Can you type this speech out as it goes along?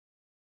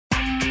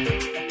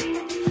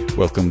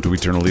Welcome to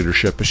Eternal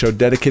Leadership, a show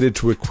dedicated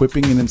to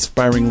equipping and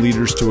inspiring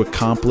leaders to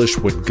accomplish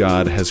what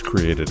God has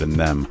created in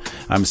them.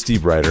 I'm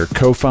Steve Ryder,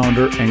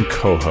 co-founder and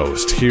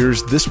co-host.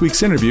 Here's this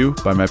week's interview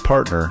by my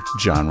partner,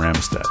 John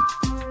Ramstead.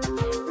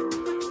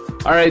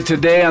 All right,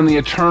 today on the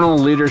Eternal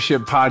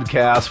Leadership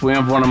Podcast, we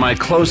have one of my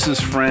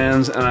closest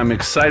friends, and I'm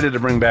excited to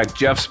bring back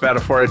Jeff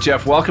Spadafora.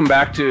 Jeff, welcome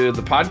back to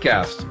the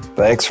podcast.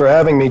 Thanks for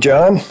having me,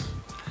 John.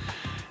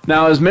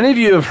 Now, as many of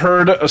you have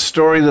heard a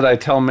story that I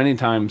tell many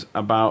times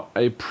about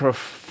a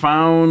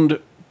profound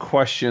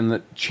question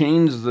that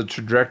changed the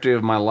trajectory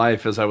of my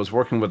life as I was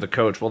working with a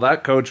coach. Well,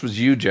 that coach was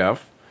you,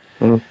 Jeff.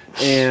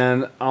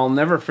 And I'll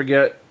never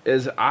forget,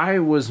 as I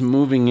was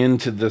moving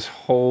into this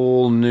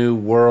whole new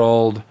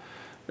world,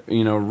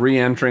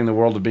 re-entering the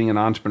world of being an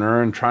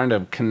entrepreneur and trying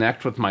to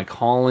connect with my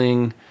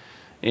calling.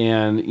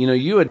 And,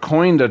 you had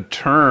coined a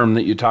term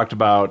that you talked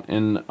about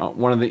in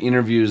one of the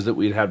interviews that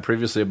we'd had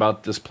previously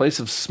about this place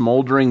of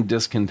smoldering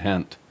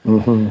discontent.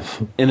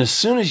 Mm-hmm. And as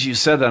soon as you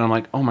said that, I'm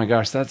like, oh my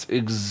gosh, that's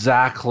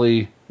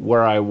exactly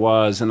where I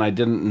was, and I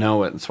didn't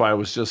know it. And so I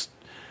was just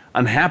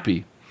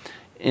unhappy.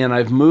 And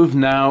I've moved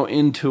now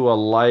into a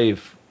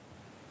life,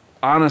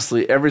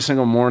 honestly, every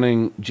single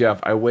morning,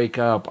 Jeff, I wake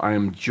up,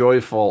 I'm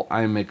joyful,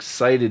 I'm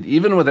excited,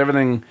 even with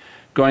everything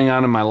going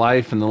on in my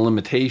life and the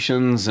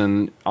limitations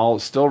and all,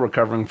 still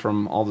recovering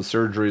from all the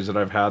surgeries that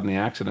I've had in the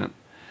accident.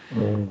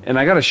 And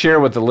I got to share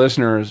with the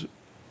listeners,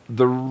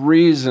 the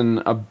reason,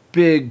 a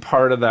big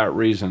part of that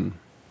reason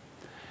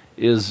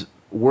is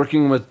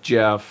working with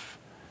Jeff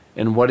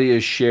and what he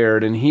has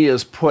shared. And he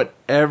has put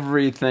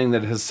everything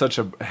that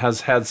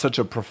has had such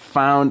a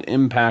profound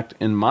impact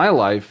in my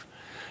life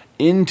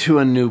into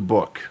a new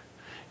book.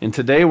 And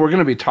today we're going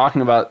to be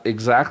talking about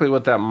exactly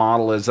what that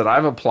model is that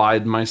I've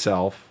applied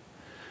myself,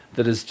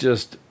 that has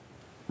just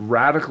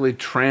radically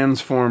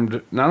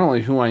transformed not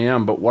only who I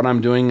am, but what I'm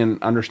doing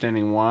and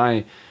understanding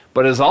why.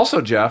 But as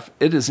also, Jeff,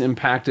 it has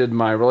impacted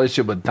my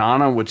relationship with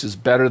Donna, which is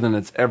better than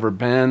it's ever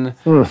been.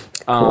 Cool.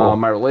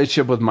 My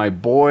relationship with my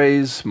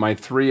boys, my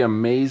 3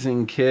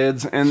 amazing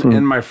kids,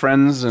 and my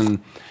friends,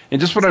 and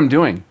just what I'm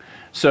doing.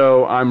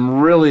 So I'm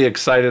really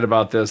excited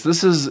about this.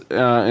 This is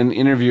an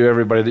interview,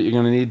 everybody, that you're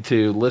going to need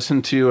to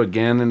listen to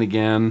again and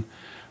again.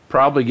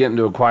 Probably get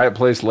into a quiet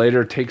place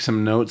later, take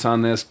some notes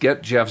on this,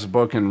 get Jeff's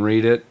book and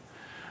read it.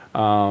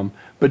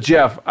 But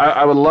Jeff,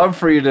 I would love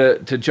for you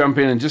to jump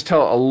in and just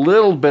tell a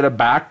little bit of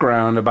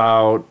background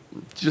about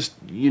just,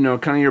 kind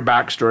of your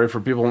backstory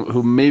for people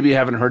who maybe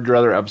haven't heard your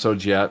other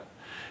episodes yet.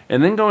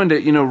 And then go into,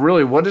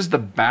 really what is the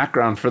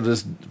background for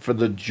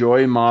the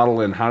joy model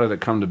and how did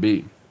it come to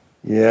be?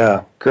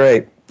 Yeah,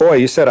 great. Boy,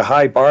 you set a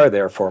high bar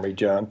there for me,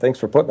 John. Thanks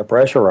for putting the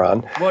pressure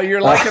on. Well, you're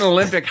like an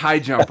Olympic high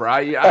jumper.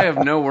 I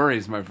have no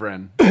worries, my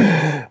friend.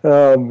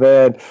 Oh,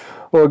 man.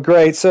 Well,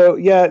 great. So,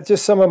 yeah,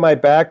 just some of my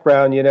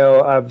background.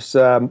 I was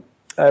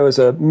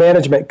a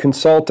management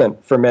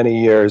consultant for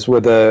many years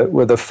with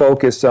a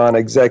focus on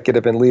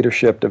executive and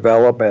leadership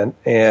development.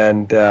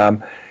 And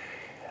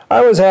I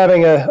was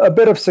having a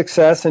bit of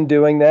success in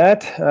doing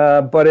that,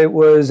 but it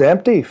was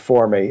empty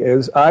for me.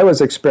 I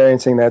was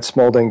experiencing that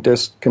smoldering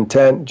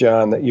discontent,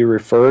 John, that you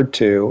referred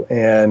to,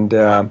 and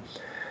I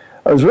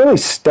was really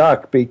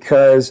stuck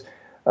because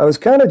I was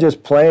kind of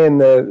just playing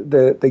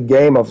the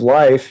game of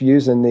life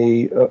using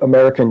the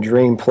American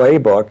Dream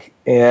playbook,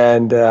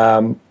 and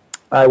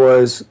I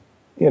was,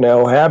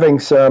 having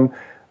some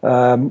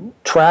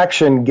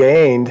traction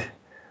gained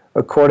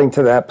according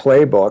to that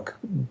playbook,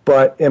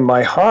 but in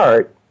my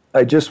heart,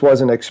 I just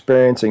wasn't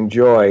experiencing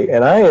joy.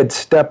 And I had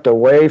stepped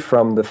away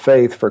from the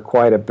faith for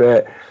quite a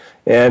bit.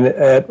 And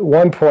at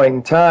one point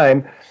in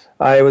time,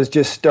 I was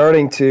just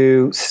starting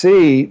to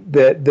see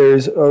that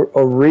there's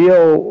a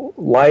real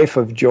life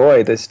of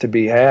joy that's to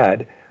be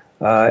had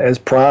as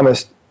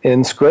promised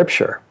in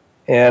Scripture.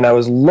 And I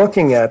was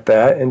looking at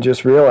that and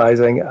just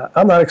realizing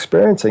I'm not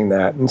experiencing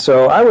that. And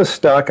so I was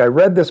stuck. I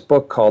read this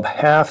book called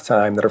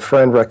Halftime that a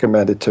friend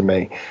recommended to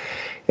me.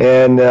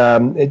 And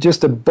it's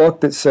just a book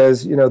that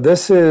says,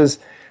 this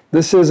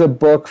is a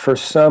book for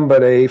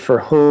somebody for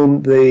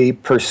whom the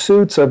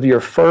pursuits of your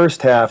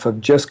first half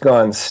have just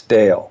gone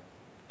stale,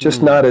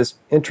 just not as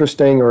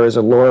interesting or as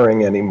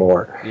alluring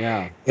anymore.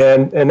 Yeah.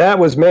 And that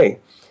was me.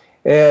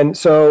 And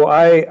so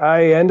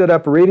I ended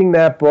up reading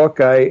that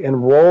book. I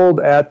enrolled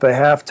at the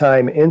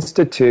Halftime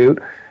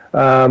Institute,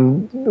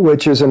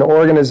 which is an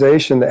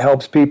organization that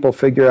helps people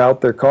figure out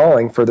their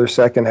calling for their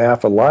second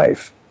half of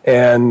life.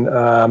 And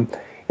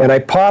I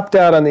popped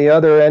out on the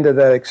other end of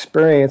that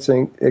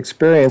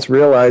experience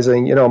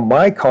realizing,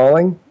 my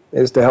calling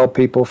is to help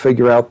people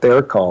figure out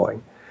their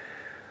calling.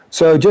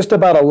 So just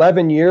about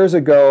 11 years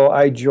ago,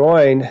 I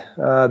joined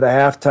the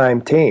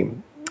Halftime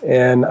team.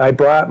 And I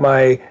brought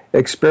my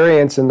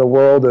experience in the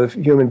world of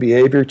human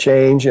behavior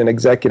change and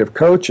executive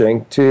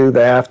coaching to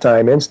the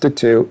Halftime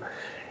Institute.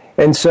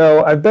 And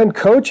so I've been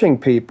coaching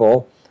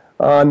people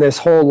on this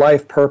whole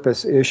life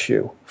purpose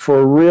issue for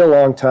a real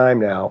long time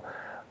now.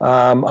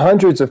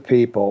 Hundreds of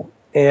people.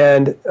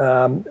 And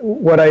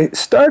what I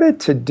started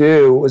to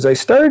do was I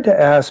started to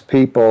ask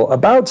people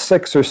about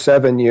 6 or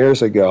 7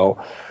 years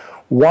ago,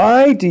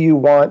 Why do you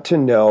want to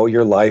know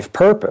your life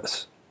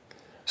purpose?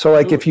 So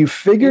like if you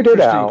figured it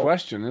out. Interesting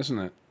question, isn't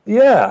it?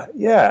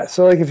 Yeah.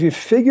 So like if you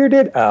figured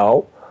it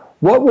out,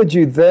 what would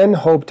you then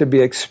hope to be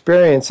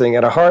experiencing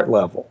at a heart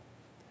level?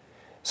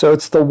 So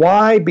it's the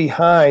why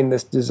behind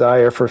this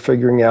desire for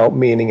figuring out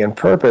meaning and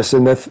purpose.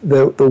 And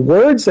the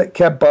words that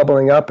kept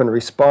bubbling up in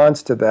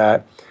response to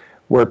that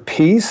were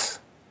peace,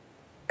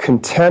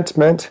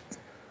 contentment,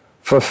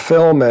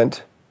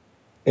 fulfillment,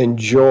 and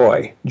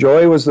joy.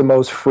 Joy was the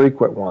most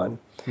frequent one.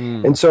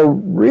 And so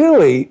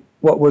really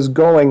what was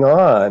going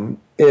on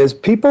is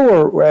people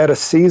were at a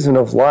season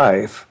of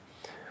life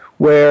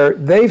where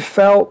they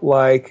felt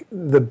like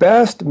the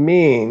best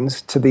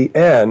means to the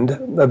end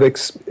of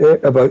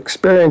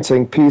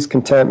experiencing peace,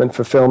 contentment,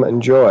 fulfillment,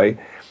 and joy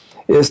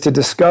is to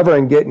discover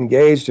and get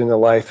engaged in a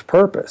life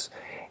purpose.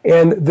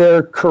 And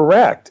they're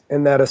correct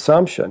in that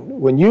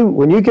assumption. When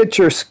you get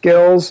your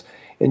skills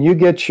and you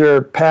get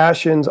your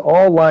passions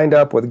all lined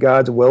up with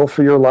God's will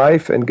for your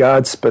life and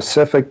God's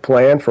specific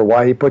plan for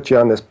why he put you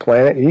on this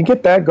planet, you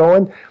get that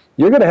going,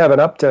 you're going to have an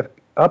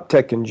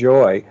uptick in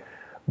joy.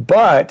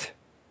 But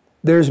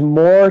there's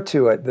more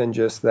to it than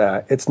just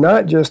that. It's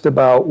not just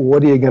about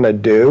what are you going to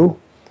do.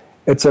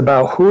 It's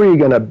about who are you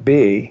going to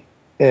be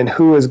and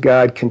who is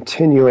God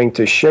continuing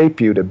to shape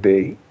you to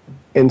be.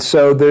 And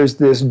so there's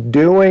this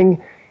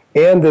doing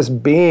and this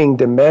being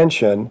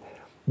dimension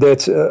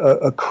that's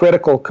a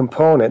critical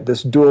component,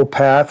 this dual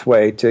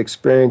pathway to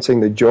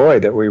experiencing the joy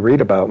that we read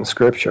about in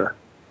Scripture.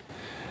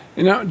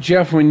 You know,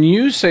 Jeff, when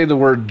you say the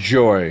word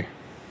joy,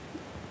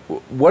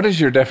 what is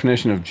your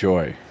definition of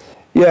joy?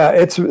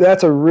 Yeah,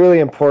 that's a really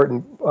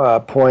important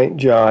point,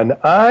 John.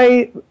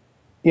 I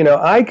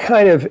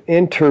kind of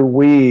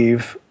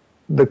interweave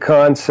the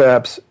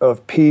concepts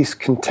of peace,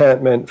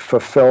 contentment,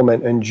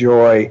 fulfillment, and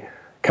joy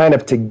kind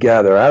of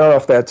together. I don't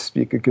know if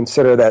you could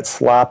consider that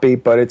sloppy,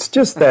 but it's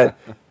just that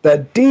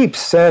deep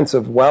sense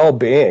of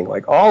well-being,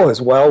 like all is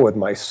well with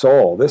my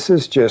soul. This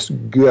is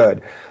just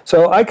good.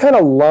 So I kind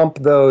of lump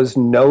those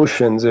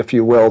notions, if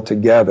you will,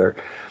 together.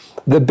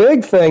 The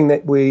big thing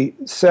that we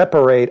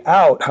separate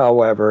out,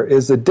 however,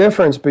 is the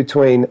difference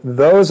between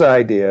those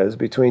ideas,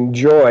 between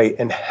joy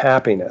and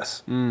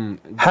happiness.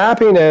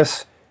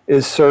 Happiness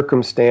is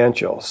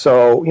circumstantial.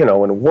 So,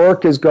 when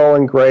work is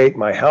going great,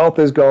 my health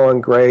is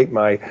going great,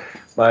 my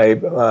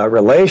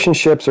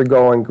relationships are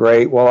going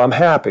great, well, I'm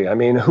happy. I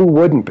mean, who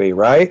wouldn't be,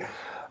 right?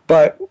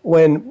 But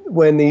when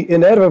the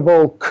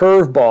inevitable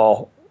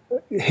curveball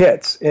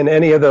hits in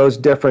any of those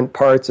different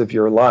parts of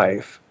your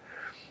life,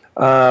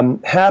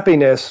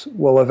 happiness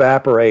will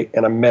evaporate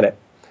in a minute.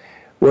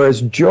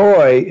 Whereas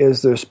joy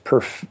is this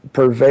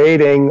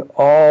pervading,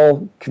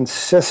 all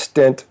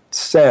consistent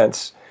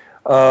sense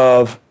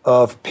of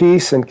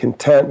peace and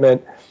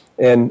contentment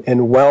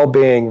and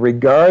well-being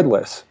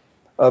regardless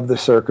of the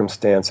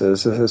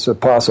circumstances. As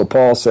Apostle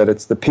Paul said,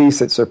 it's the peace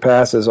that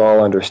surpasses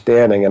all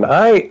understanding. And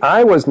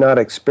I was not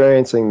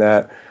experiencing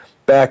that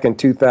back in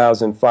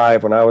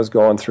 2005 when I was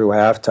going through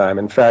halftime.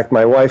 In fact,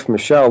 my wife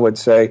Michelle would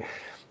say,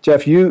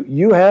 Jeff,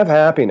 you have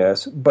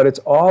happiness, but it's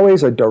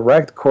always a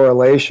direct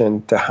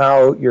correlation to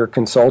how your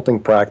consulting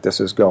practice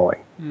is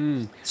going.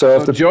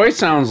 So joy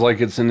sounds like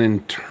it's an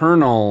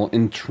internal,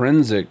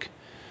 intrinsic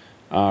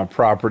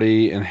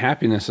property, and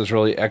happiness is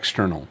really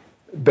external.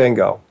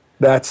 Bingo.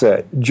 That's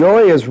it.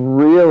 Joy is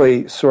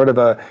really it's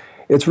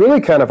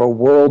really kind of a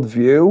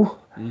worldview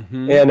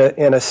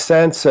and a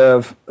sense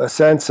of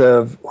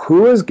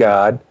who is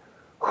God,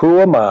 who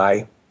am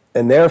I,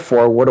 and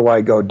therefore what do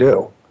I go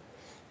do?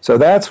 So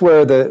that's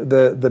where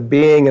the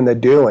being and the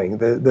doing.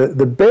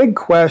 The big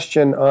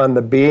question on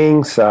the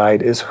being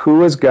side is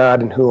who is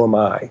God and who am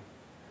I?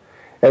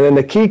 And then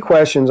the key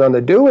questions on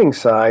the doing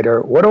side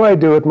are what do I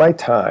do with my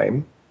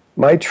time,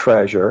 my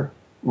treasure,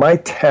 my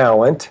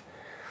talent,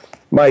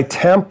 my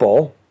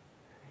temple,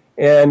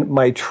 and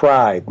my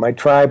tribe. My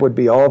tribe would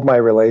be all of my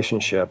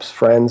relationships,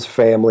 friends,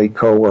 family,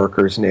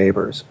 coworkers,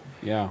 neighbors.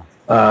 Yeah.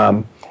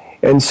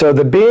 And so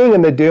the being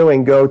and the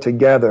doing go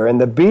together, and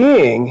the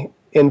being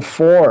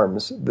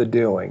informs the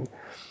doing.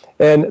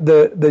 And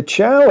the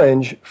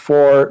challenge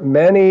for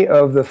many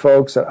of the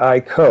folks that I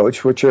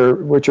coach, which are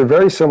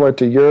very similar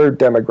to your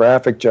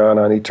demographic, John,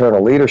 on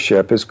eternal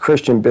leadership, is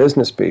Christian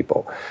business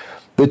people.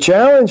 The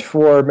challenge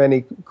for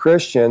many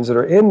Christians that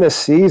are in this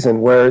season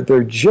where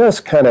they're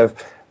just kind of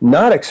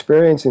not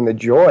experiencing the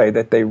joy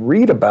that they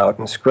read about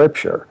in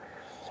Scripture,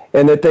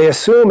 and that they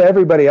assume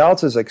everybody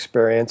else is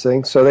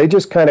experiencing, so they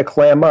just kind of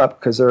clam up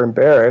because they're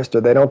embarrassed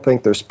or they don't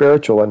think they're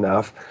spiritual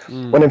enough,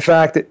 when in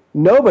fact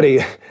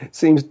nobody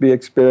seems to be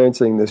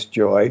experiencing this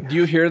joy. Do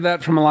you hear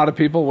that from a lot of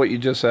people, what you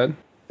just said?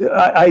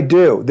 I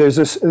do. There's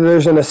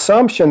an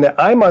assumption that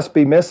I must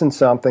be missing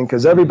something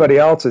because everybody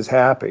else is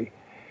happy.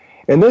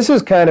 And this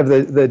is kind of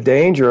the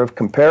danger of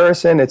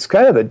comparison. It's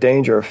kind of the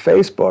danger of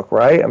Facebook,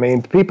 right? I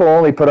mean, people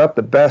only put up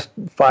the best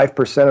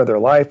 5% of their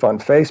life on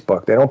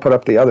Facebook. They don't put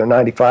up the other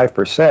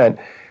 95%.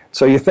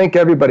 So you think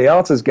everybody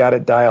else has got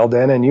it dialed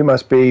in, and you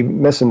must be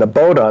missing the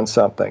boat on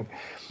something.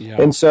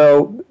 Yeah. And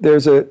so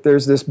there's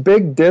this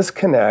big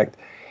disconnect.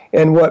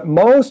 And what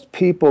most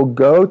people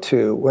go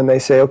to when they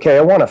say, okay,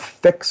 I want to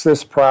fix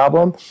this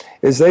problem,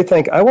 is they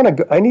think,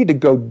 I need to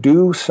go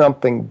do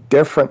something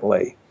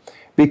differently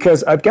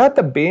because I've got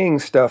the being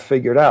stuff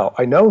figured out.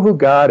 I know who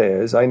God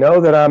is. I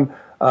know that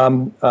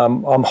I'm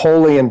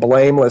holy and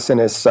blameless in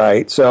his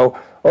sight. So,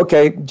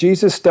 okay,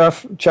 Jesus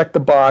stuff, check the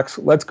box.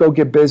 Let's go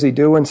get busy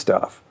doing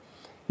stuff.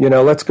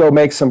 Let's go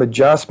make some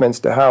adjustments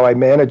to how I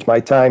manage my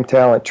time,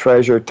 talent,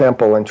 treasure,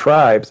 temple, and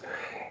tribes.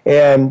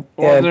 And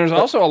there's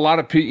also a lot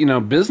of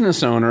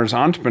business owners,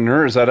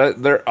 entrepreneurs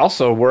that they're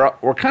also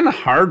we're kind of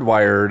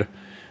hardwired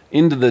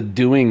into the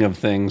doing of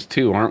things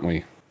too, aren't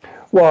we?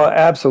 Well,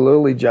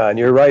 absolutely, John.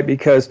 You're right,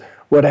 because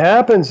what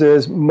happens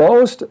is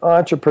most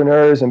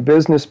entrepreneurs and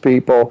business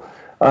people,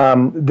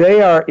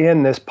 they are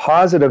in this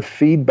positive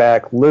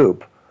feedback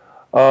loop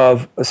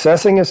of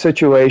assessing a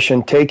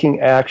situation, taking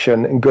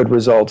action, and good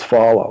results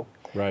follow.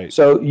 Right.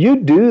 So you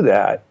do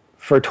that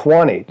for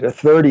 20 to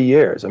 30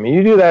 years. I mean,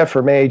 you do that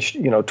from age,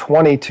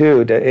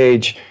 22 to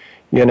age,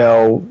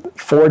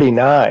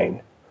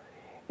 49.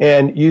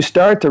 And you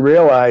start to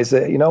realize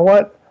that,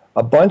 what?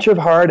 A bunch of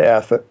hard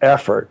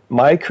effort,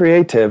 my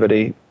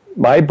creativity,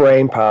 my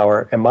brain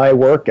power, and my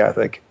work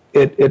ethic,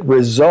 it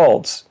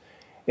results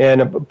in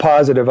a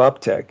positive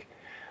uptick.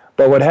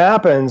 But what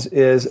happens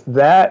is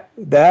that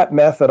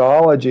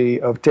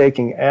methodology of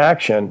taking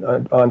action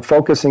on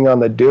focusing on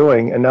the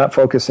doing and not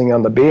focusing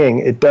on the being,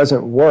 it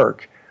doesn't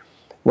work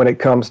when it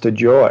comes to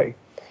joy.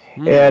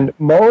 And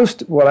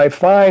what I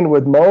find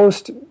with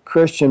most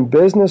Christian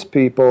business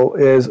people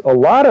is a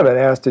lot of it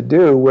has to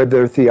do with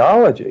their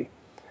theology.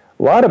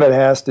 A lot of it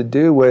has to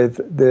do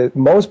with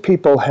most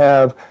people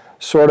have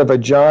sort of a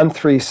John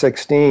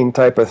 3:16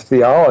 type of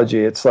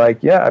theology. It's like,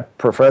 yeah, I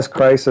profess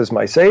Christ as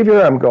my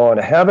Savior. I'm going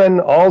to heaven.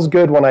 All's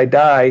good when I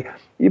die,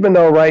 even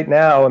though right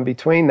now and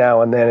between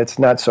now and then it's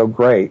not so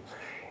great.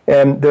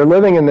 And they're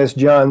living in this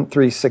John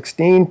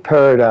 3:16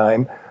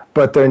 paradigm,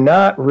 but they're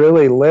not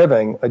really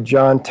living a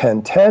John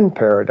 10:10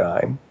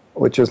 paradigm,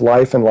 which is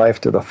life and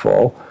life to the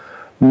full,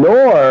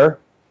 nor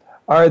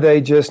are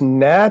they just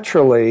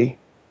naturally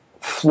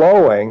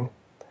flowing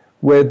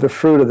with the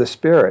fruit of the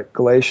Spirit,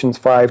 Galatians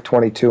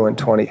 5:22 and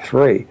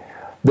 23.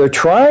 They're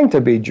trying to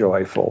be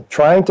joyful,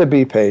 trying to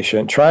be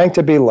patient, trying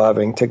to be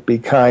loving, to be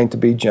kind, to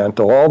be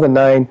gentle, all the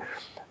 9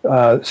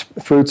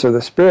 fruits of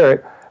the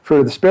Spirit,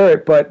 fruit of the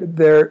Spirit, but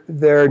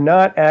they're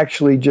not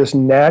actually just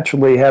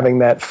naturally having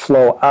that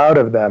flow out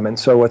of them. And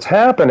so what's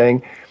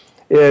happening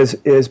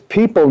is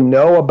people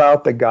know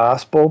about the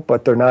gospel,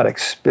 but they're not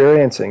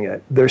experiencing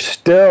it. They're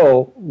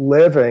still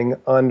living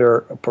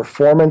under a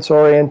performance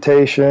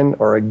orientation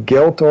or a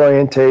guilt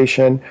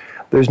orientation.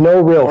 There's no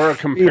real or a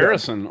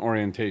comparison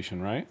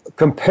orientation, right?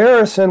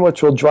 Comparison,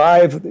 which will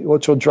drive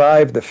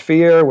the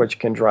fear, which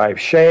can drive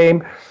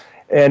shame,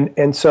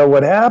 and so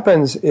what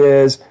happens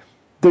is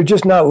they're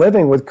just not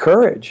living with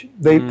courage.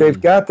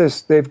 They've got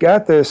this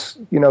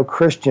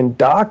Christian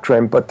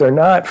doctrine, but they're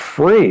not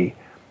free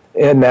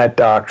in that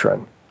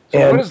doctrine.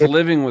 So what does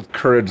living with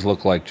courage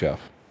look like,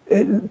 Jeff?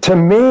 To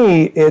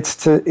me,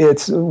 it's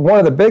one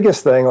of the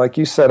biggest thing, like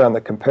you said on the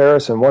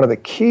comparison, one of the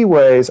key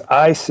ways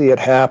I see it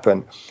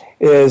happen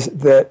is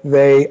that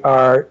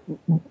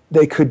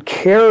they could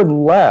care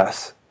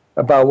less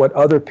about what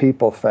other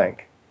people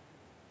think.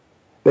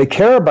 They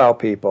care about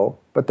people,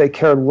 but they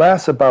care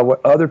less about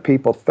what other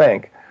people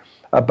think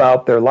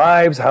about their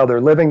lives, how they're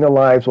living their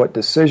lives, what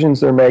decisions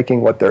they're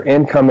making, what their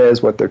income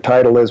is, what their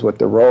title is, what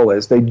their role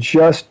is. They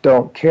just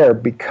don't care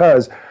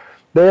because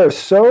they are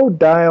so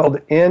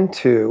dialed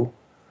into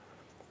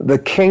the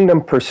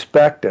kingdom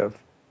perspective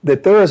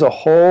that there is a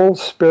whole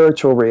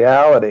spiritual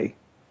reality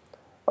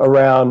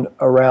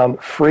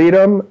around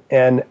freedom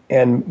and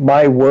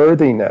my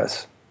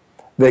worthiness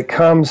that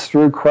comes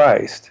through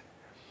Christ.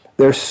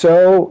 They're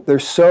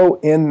so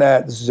in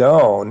that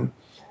zone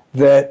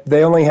that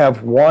they only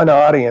have one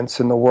audience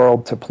in the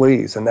world to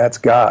please, and that's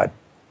God.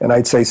 And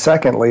I'd say,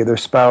 secondly, their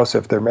spouse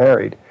if they're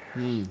married.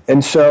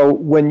 And so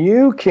when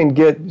you can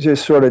get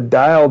just sort of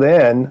dialed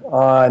in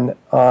on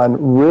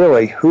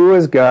really who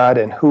is God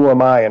and who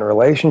am I in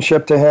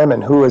relationship to him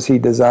and who has he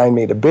designed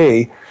me to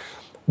be,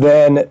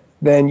 then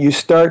you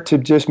start to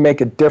just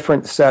make a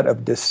different set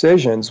of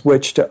decisions,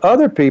 which to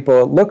other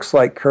people it looks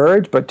like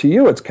courage, but to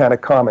you it's kind of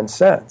common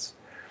sense.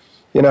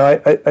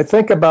 I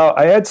think about,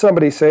 I had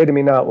somebody say to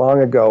me not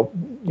long ago,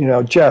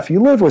 Jeff, you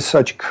live with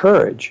such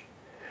courage.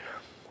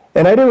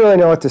 And I didn't really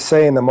know what to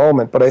say in the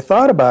moment, but I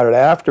thought about it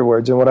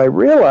afterwards, and what I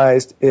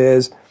realized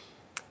is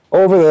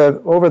over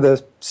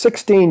the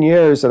 16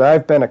 years that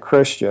I've been a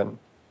Christian,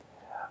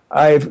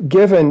 I've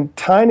given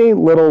tiny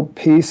little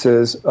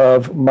pieces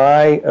of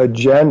my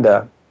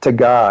agenda to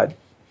God.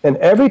 And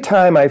every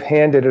time I've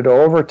handed it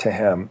over to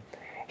him,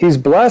 he's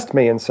blessed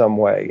me in some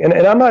way. And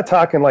I'm not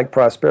talking like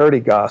prosperity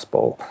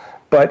gospel,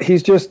 but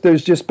there's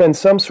just been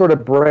some sort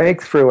of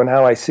breakthrough in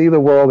how I see the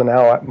world and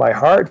how my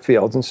heart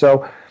feels. And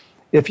so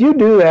if you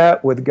do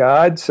that with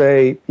God,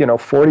 say,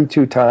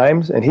 42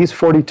 times, and he's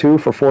 42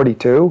 for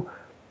 42,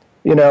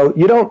 you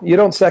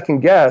don't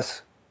second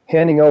guess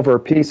handing over a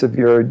piece of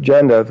your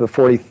agenda the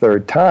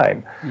 43rd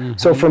time.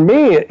 So for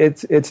me,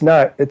 it's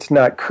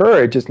not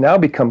courage. It's now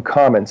become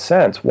common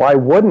sense. Why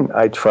wouldn't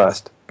I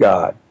trust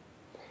God?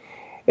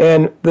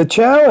 And the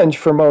challenge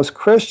for most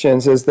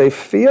Christians is they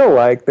feel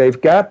like they've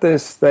got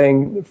this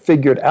thing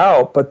figured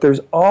out, but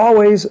there's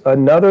always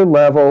another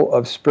level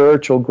of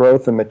spiritual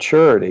growth and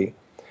maturity.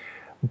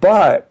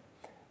 But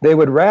they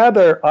would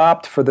rather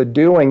opt for the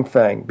doing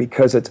thing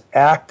because it's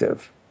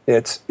active,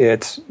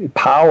 it's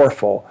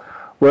powerful.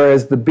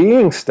 Whereas the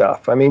being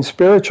stuff, I mean,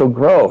 spiritual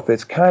growth,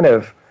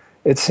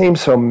 it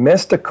seems so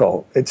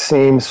mystical. It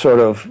seems sort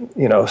of,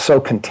 so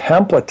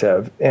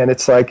contemplative. And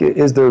it's like,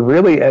 is there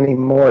really any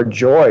more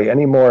joy,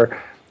 any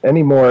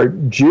more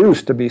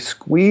juice to be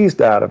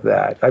squeezed out of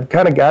that? I've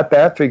kind of got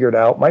that figured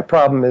out. My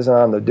problem isn't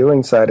on the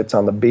doing side, it's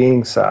on the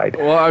being side.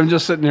 Well, I'm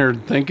just sitting here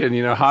thinking,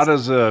 how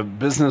does a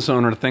business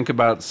owner think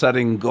about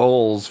setting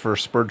goals for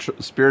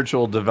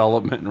spiritual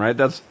development, right?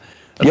 That's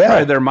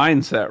probably their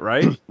mindset,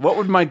 right? What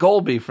would my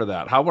goal be for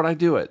that? How would I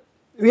do it?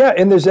 Yeah,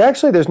 and there's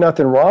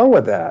nothing wrong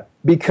with that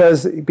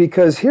because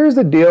here's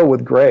the deal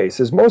with grace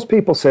is most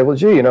people say, well,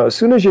 gee, as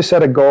soon as you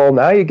set a goal,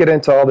 now you get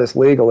into all this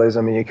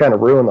legalism and you kind of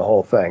ruin the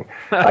whole thing.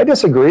 I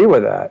disagree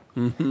with that.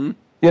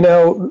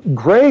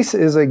 Grace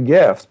is a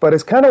gift, but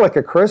it's kind of like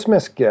a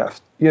Christmas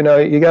gift. You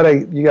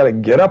gotta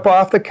get up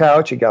off the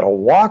couch, you gotta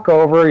walk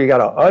over, you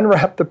gotta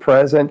unwrap the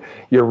present,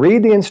 you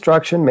read the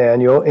instruction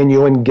manual, and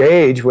you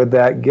engage with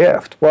that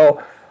gift.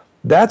 Well,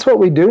 that's what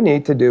we do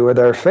need to do with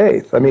our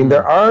faith. I mean,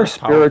 there are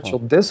spiritual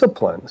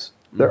disciplines.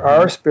 There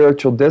are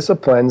spiritual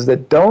disciplines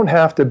that don't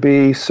have to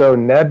be so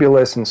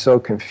nebulous and so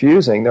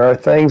confusing. There are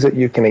things that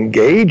you can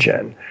engage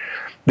in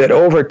that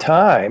over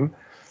time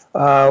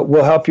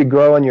will help you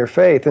grow in your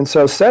faith. And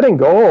so setting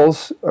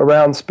goals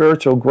around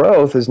spiritual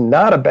growth is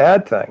not a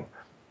bad thing.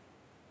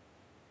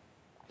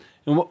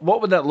 And what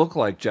would that look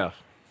like,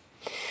 Jeff?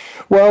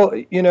 Well,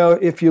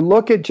 if you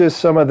look at just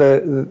some of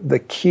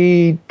the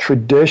key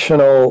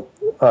traditional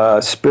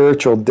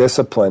spiritual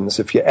disciplines,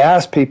 if you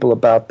ask people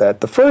about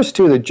that, the first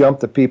two that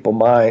jump to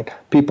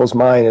people's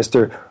mind is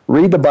to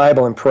read the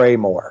Bible and pray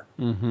more.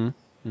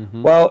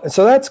 Well,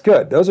 so that's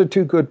good. Those are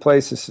two good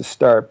places to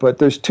start. But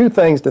there's two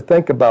things to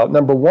think about.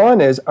 Number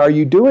one is, are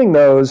you doing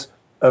those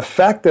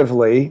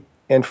effectively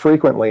and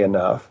frequently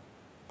enough?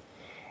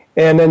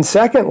 And then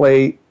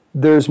secondly,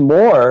 there's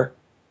more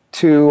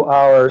to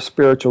our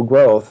spiritual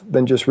growth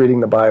than just reading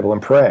the Bible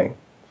and praying.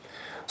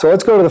 So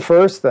let's go to the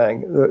first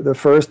thing, the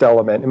first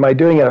element. Am I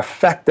doing it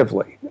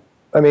effectively?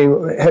 I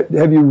mean,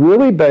 have you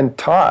really been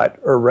taught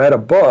or read a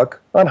book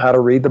on how to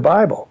read the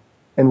Bible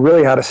and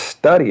really how to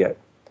study it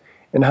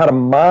and how to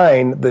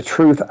mine the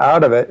truth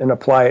out of it and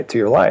apply it to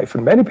your life?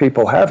 And many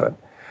people haven't.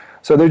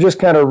 So they're just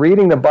kind of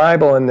reading the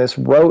Bible in this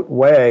rote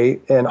way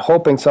and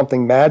hoping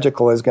something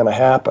magical is going to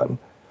happen.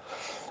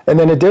 And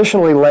then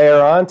additionally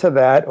layer onto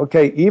that,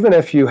 okay, even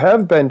if you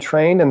have been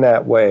trained in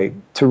that way,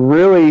 to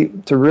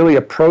really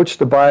approach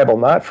the Bible,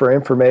 not for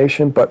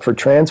information, but for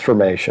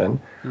transformation,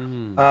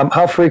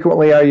 how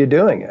frequently are you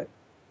doing it?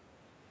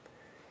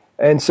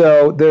 And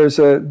so there's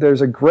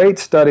a great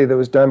study that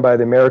was done by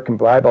the American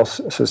Bible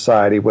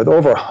Society with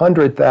over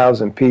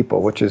 100,000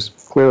 people, which is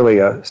clearly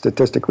a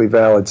statistically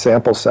valid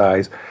sample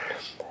size.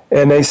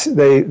 And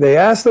they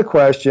asked the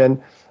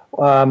question,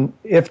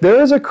 if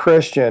there is a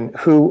Christian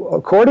who,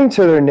 according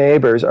to their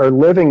neighbors, are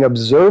living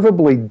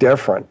observably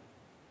different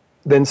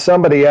than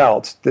somebody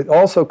else that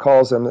also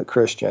calls them a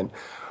Christian,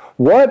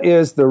 what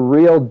is the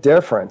real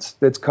difference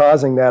that's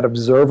causing that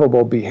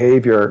observable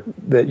behavior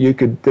that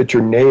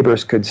your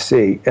neighbors could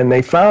see? And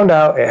they found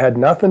out it had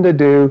nothing to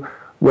do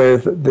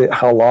with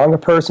how long a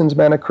person's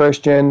been a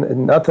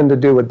Christian, nothing to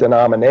do with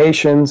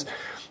denominations,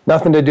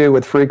 nothing to do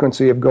with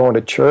frequency of going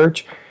to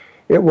church.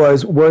 It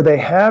was, were they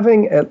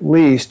having at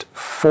least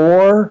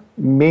 4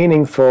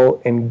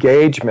 meaningful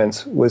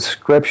engagements with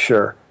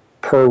Scripture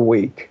per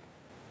week?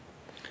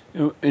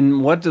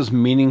 And what does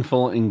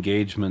meaningful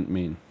engagement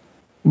mean?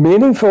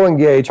 Meaningful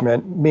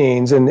engagement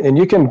means, and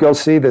you can go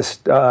see this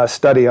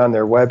study on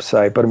their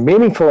website, but a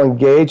meaningful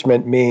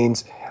engagement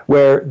means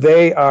where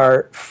they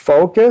are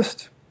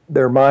focused,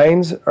 their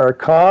minds are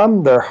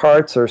calm, their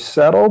hearts are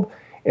settled,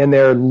 and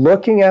they're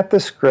looking at the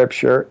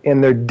Scripture,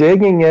 and they're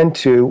digging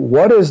into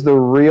what is the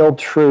real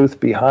truth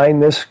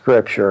behind this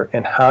Scripture,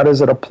 and how does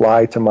it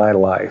apply to my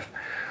life.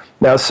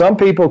 Now, some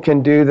people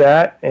can do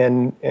that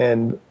in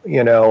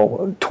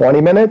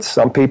 20 minutes.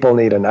 Some people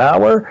need an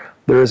hour.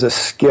 There is a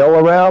skill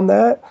around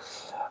that.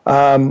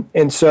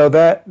 And so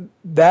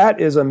that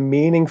is a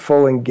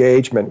meaningful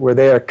engagement where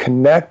they are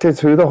connected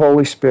through the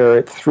Holy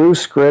Spirit, through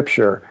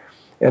Scripture,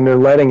 and they're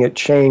letting it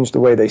change the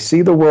way they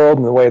see the world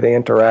and the way they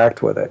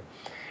interact with it.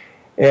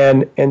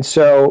 And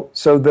so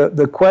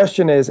the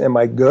question is, am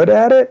I good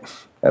at it?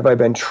 Have I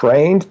been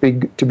trained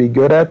to be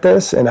good at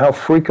this? And how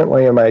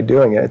frequently am I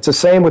doing it? It's the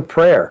same with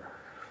prayer.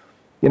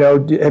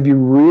 Have you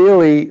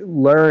really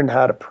learned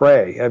how to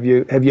pray? Have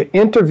you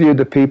interviewed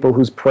the people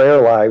whose prayer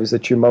lives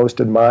that you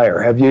most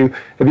admire? Have you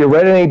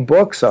read any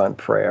books on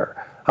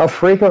prayer? How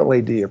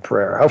frequently do you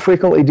pray? How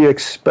frequently do you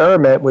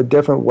experiment with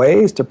different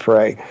ways to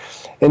pray?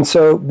 And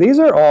so these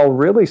are all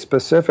really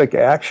specific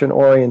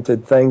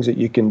action-oriented things that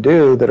you can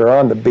do that are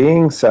on the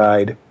being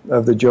side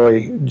of the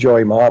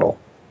joy model.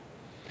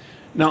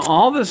 Now,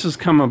 all this has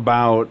come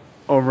about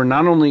over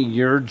not only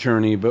your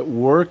journey, but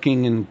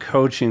working and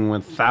coaching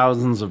with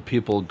thousands of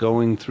people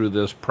going through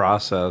this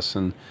process.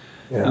 And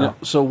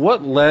so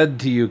what led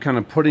to you kind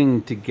of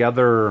putting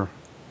together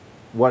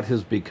what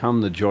has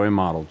become the joy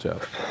model,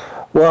 Jeff?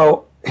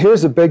 Well,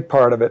 here's a big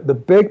part of it. The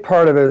big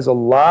part of it is a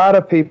lot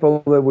of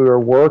people that we were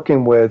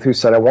working with who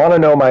said, I want to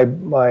know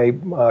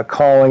my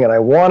calling, and I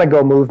want to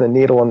go move the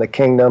needle in the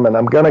kingdom, and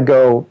I'm going to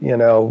go,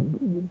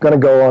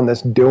 on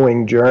this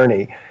doing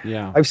journey.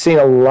 Yeah. I've seen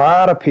a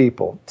lot of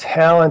people,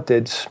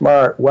 talented,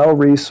 smart,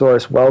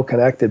 well-resourced,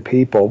 well-connected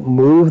people,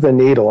 move the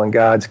needle in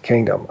God's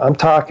kingdom. I'm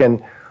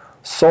talking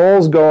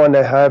souls going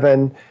to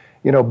heaven,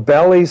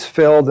 bellies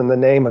filled in the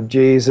name of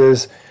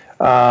Jesus,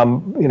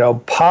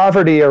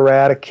 poverty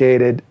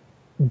eradicated,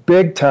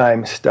 big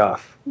time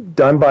stuff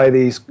done by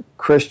these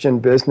Christian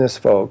business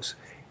folks,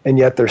 and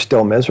yet they're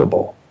still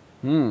miserable.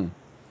 And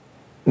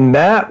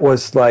that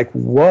was like,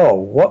 whoa,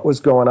 what was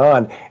going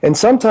on? And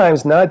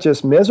sometimes not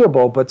just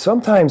miserable, but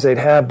sometimes they'd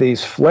have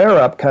these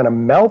flare-up kind of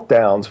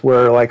meltdowns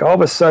where like all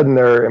of a sudden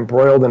they're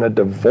embroiled in a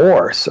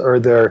divorce, or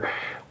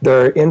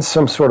they're in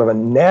some sort of a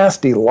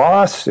nasty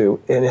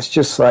lawsuit, and it's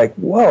just like,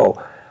 whoa,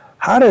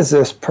 how does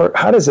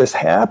this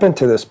happen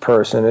to this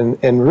person?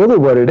 And really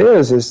what it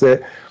is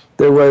that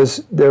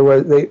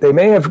they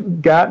may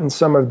have gotten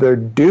some of their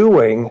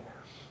doing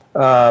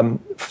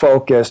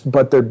focused,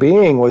 but their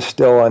being was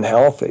still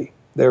unhealthy.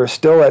 They were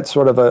still at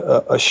sort of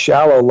a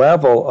shallow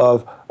level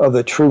of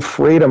the true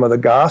freedom of the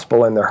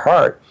gospel in their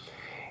heart.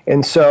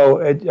 And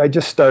so I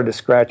just started to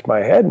scratch my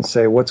head and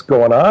say, what's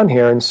going on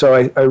here? And so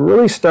I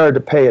really started to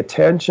pay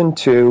attention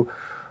to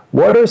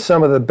what are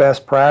some of the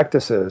best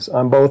practices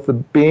on both the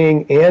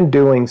being and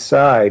doing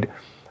side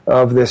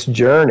of this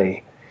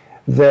journey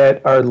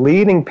that are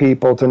leading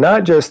people to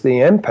not just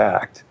the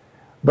impact,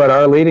 but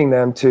are leading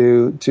them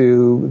to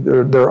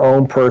their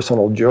own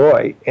personal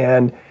joy.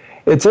 And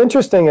it's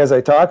interesting as I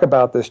talk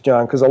about this,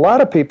 John, because a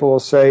lot of people will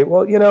say,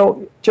 well,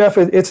 Jeff,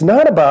 it's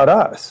not about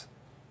us.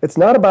 It's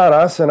not about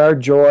us and our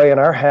joy and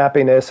our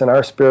happiness and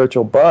our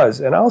spiritual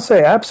buzz. And I'll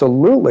say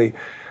absolutely.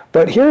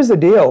 But here's the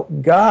deal.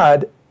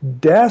 God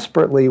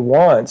desperately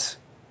wants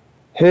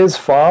his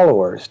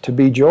followers to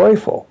be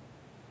joyful.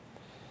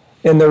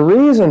 And the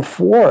reason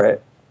for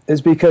it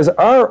is because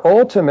our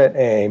ultimate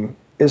aim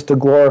is to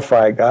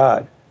glorify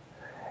God.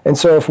 And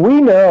so if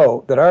we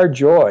know that our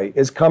joy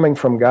is coming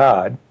from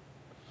God,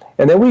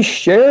 and then we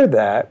share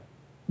that,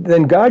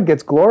 then God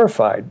gets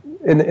glorified.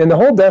 And the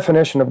whole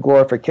definition of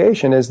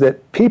glorification is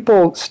that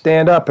people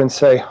stand up and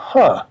say,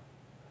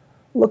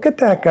 look at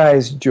that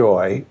guy's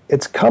joy.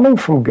 It's coming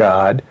from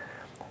God.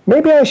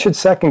 Maybe I should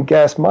second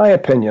guess my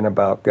opinion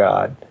about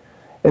God.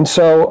 And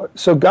so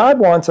God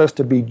wants us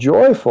to be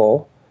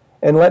joyful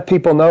and let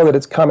people know that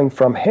it's coming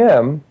from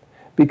him,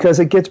 because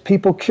it gets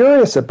people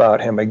curious about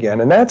him again.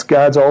 And that's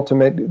God's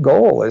ultimate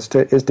goal, is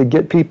to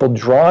get people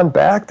drawn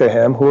back to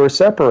him who are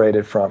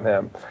separated from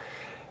him.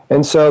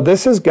 And so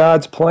this is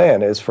God's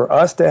plan, is for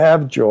us to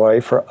have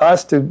joy, for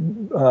us to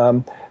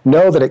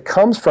know that it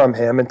comes from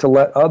him, and to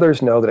let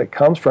others know that it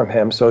comes from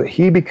him, so that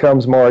he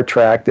becomes more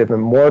attractive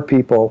and more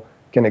people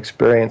can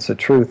experience the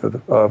truth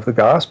of the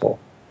gospel.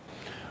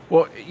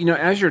 Well,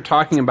 as you're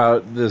talking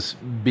about this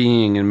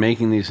being and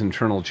making these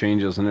internal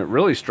changes, and it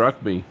really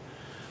struck me,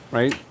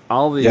 right?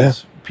 All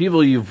these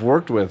people you've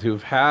worked with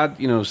who've had,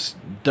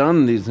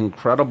 done these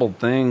incredible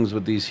things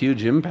with these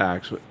huge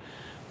impacts,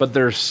 but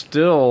they're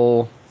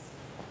still,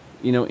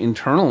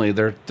 internally,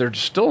 they're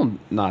still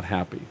not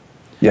happy.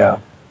 Yeah.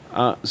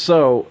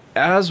 So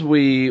as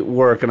we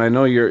work, and I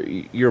know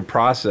your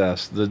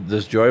process,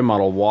 this joy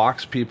model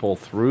walks people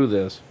through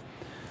this.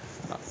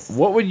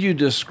 What would you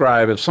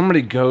describe if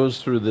somebody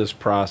goes through this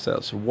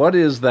process? What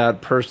is that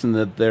person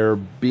that they're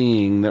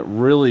being that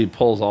really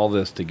pulls all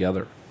this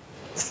together?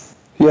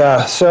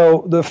 Yeah,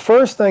 so the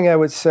first thing I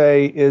would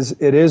say is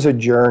it is a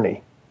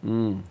journey.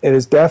 It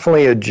is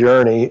definitely a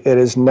journey. It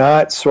is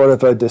not sort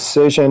of a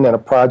decision and a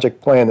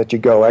project plan that you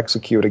go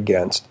execute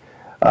against.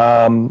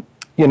 That's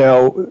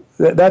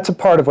a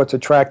part of what's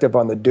attractive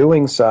on the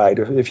doing side.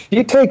 If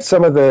you take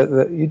some of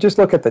you just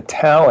look at the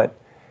talent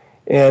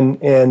and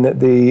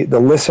the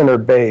listener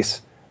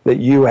base that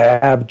you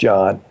have,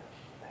 John,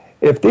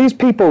 if these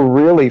people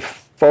really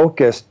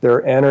focused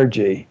their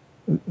energy,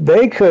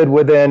 they could,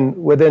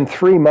 within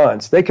 3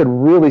 months, they could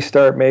really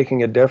start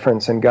making a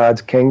difference in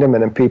God's kingdom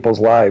and in people's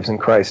lives in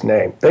Christ's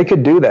name. They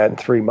could do that in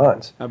 3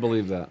 months. I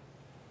believe that.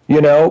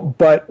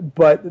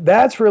 But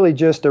that's really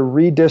just a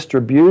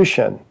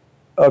redistribution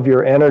of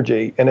your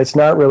energy, and it's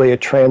not really a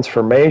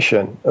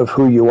transformation of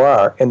who you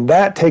are. And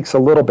that takes a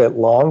little bit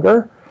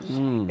longer.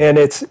 And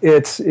it's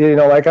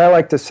like I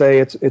like to say,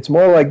 it's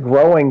more like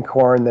growing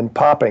corn than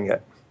popping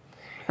it.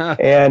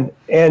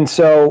 And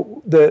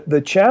so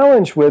the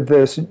challenge with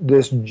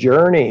this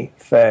journey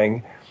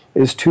thing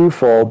is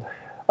twofold.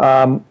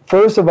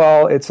 First of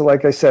all, it's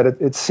like I said,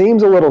 it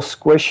seems a little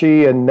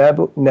squishy and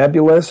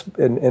nebulous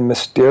and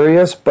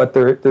mysterious, but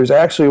there's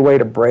actually a way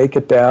to break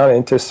it down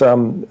into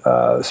some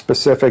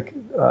specific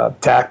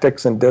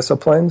tactics and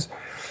disciplines.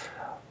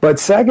 But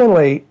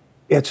secondly,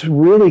 it's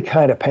really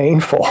kind of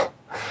painful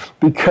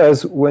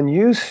because when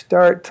you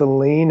start to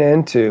lean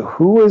into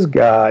who is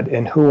God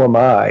and who am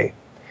I,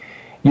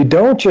 you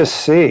don't just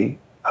see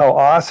how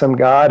awesome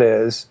God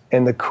is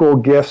and the cool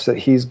gifts that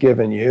he's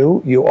given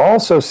you. You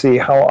also see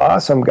how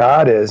awesome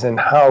God is and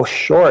how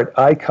short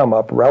I come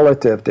up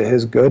relative to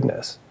his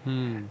goodness.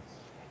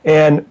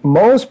 And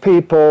most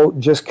people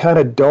just kind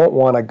of don't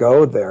want to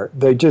go there.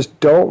 They just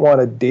don't want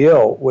to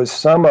deal with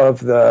some of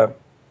the,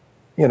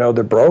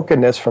 the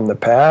brokenness from the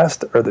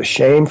past or the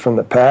shame from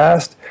the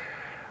past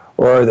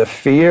or the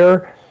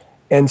fear.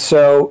 And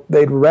so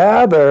they'd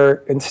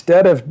rather,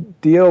 instead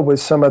of deal with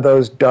some of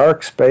those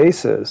dark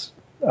spaces,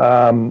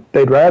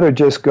 they'd rather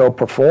just go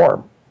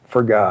perform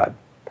for God.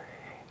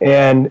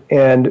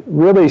 And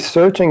really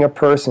searching a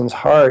person's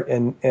heart,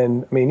 and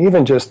I mean,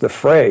 even just the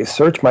phrase,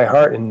 search my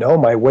heart and know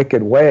my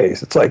wicked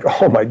ways. It's like,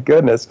 oh my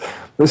goodness,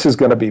 this is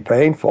going to be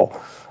painful.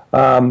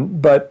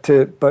 But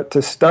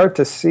to start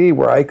to see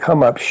where I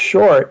come up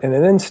short, and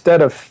then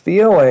instead of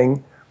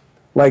feeling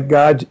like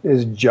God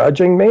is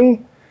judging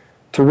me,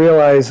 to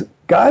realize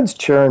God's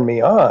cheering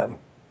me on.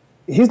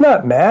 He's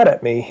not mad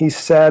at me. He's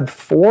sad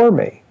for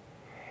me.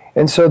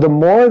 And so the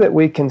more that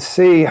we can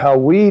see how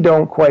we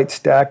don't quite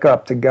stack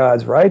up to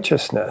God's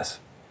righteousness,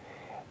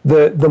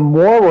 the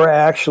more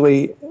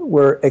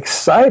we're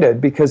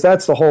excited, because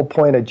that's the whole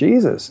point of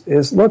Jesus,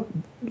 is look,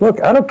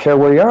 I don't care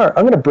where you are.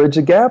 I'm going to bridge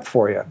the gap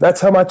for you.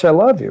 That's how much I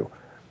love you.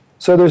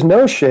 So there's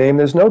no shame.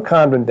 There's no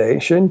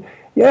condemnation.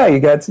 Yeah, you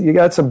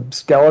got some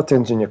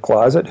skeletons in your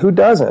closet. Who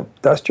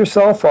doesn't? Dust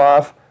yourself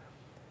off.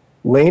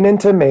 Lean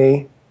into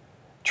me.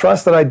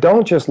 Trust that I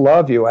don't just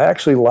love you, I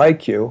actually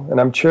like you,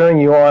 and I'm cheering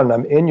you on, and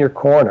I'm in your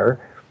corner.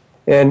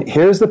 And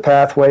here's the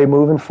pathway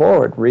moving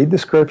forward. Read the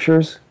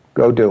scriptures,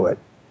 go do it.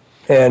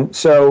 And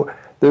so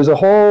there's a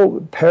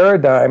whole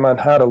paradigm on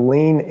how to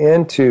lean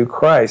into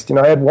Christ.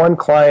 I had one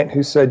client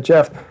who said,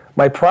 Jeff,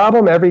 my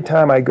problem every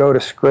time I go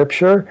to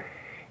scripture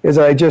is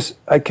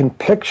I can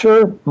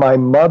picture my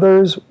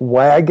mother's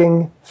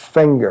wagging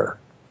finger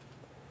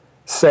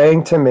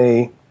saying to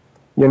me,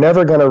 you're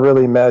never going to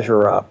really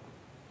measure up.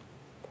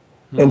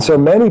 And so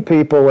many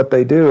people, what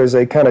they do is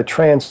they kind of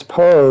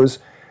transpose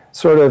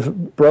sort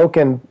of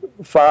broken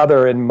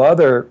father and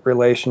mother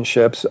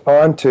relationships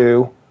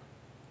onto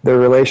their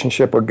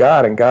relationship with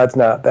God, and God's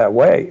not that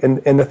way.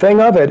 And the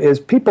thing of it is,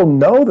 people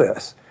know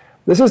this.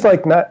 This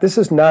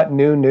is not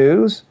new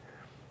news.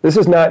 This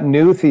is not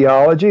new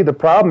theology. The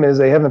problem is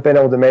they haven't been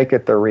able to make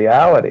it their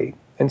reality.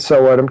 And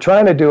so what I'm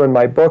trying to do in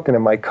my book and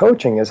in my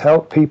coaching is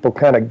help people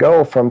kind of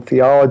go from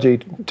theology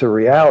to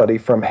reality,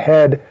 from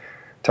head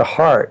to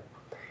heart.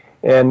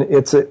 And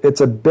it's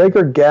a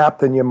bigger gap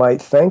than you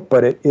might think,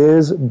 but it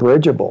is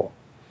bridgeable.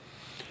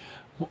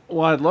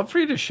 Well, I'd love for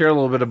you to share a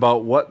little bit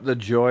about what the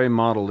joy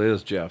model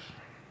is, Jeff.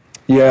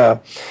 Yeah.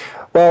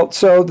 Well,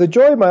 so the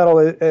joy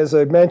model, as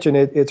I mentioned,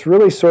 it's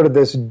really sort of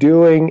this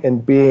doing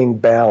and being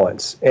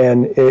balance.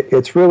 And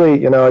it's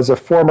really, as a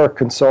former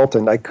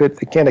consultant, I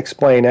can't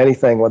explain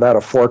anything without a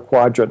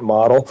 4-quadrant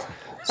model.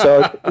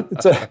 So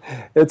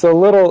it's a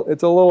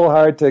little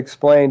hard to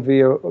explain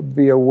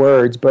via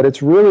words, but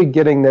it's really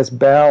getting this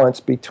balance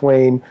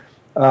between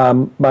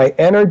my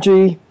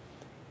energy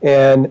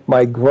and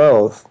my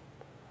growth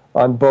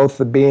on both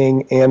the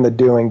being and the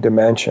doing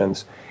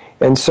dimensions.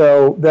 And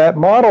so that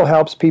model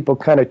helps people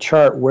kind of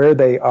chart where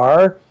they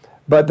are,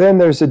 but then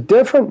there's a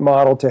different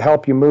model to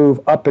help you move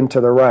up and to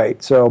the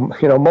right. So,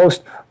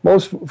 most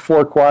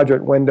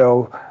 4-quadrant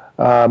window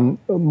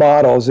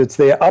models, it's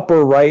the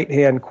upper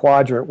right-hand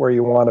quadrant where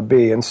you want to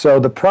be. And so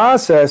the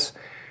process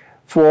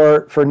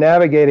for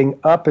navigating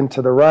up and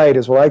to the right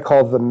is what I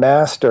call the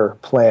master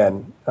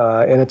plan.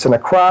 And it's an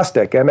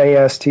acrostic,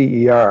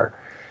 MASTER.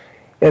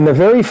 And the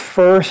very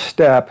first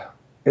step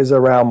is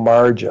around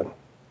margin.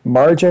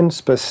 Margin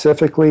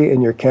specifically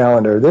in your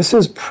calendar. This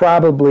is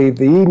probably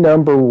the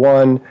number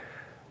one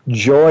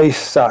joy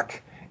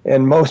suck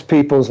in most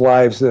people's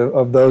lives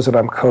of those that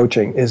I'm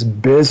coaching is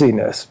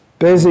busyness.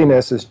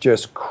 Busyness is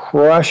just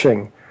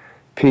crushing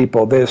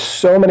people. There's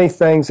so many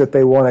things that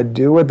they want to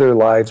do with their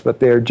lives, but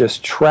they're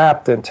just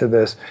trapped into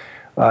this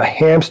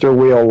hamster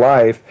wheel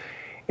life.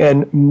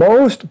 And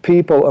most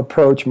people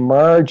approach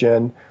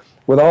margin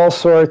with all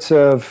sorts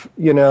of,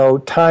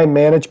 time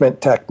management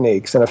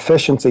techniques and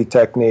efficiency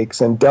techniques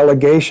and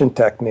delegation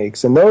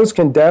techniques. And those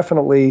can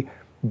definitely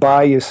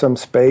buy you some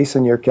space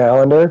in your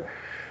calendar.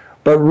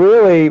 But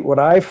really what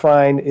I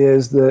find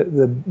is the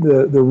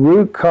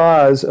root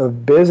cause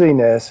of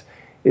busyness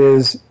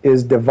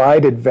is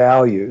divided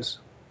values,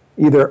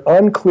 either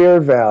unclear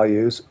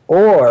values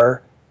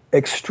or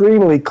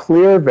extremely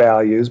clear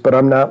values, but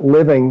I'm not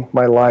living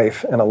my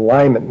life in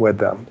alignment with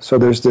them. So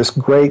there's this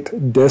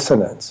great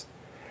dissonance.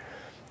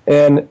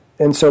 And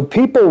so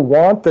people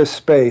want this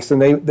space,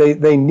 and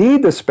they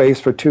need the space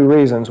for two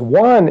reasons.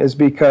 One is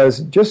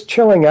because just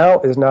chilling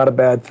out is not a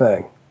bad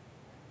thing.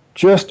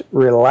 just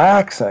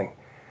relaxing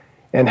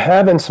and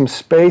having some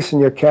space in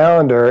your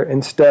calendar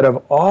instead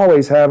of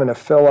always having to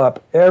fill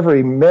up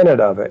every minute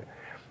of it.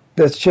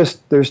 There's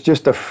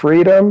just a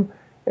freedom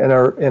and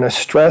a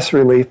stress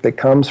relief that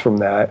comes from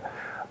that.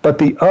 But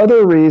the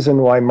other reason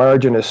why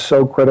margin is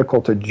so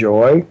critical to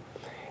joy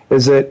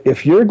is that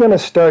if you're going to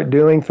start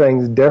doing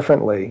things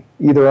differently,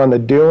 either on the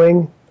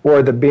doing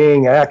or the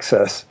being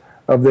axis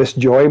of this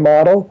joy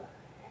model,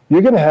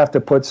 you're going to have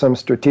to put some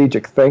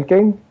strategic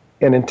thinking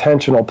and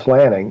intentional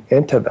planning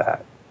into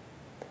that.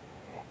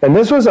 And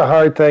this was a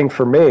hard thing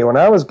for me. When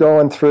I was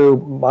going through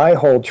my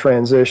whole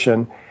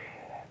transition,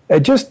 it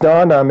just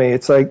dawned on me,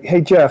 it's like,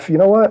 hey, Jeff, you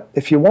know what?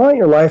 If you want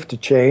your life to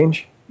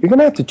change, you're going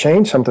to have to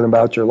change something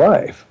about your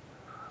life.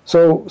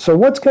 So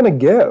what's going to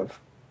give?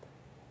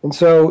 And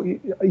so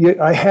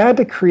I had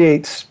to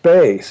create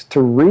space to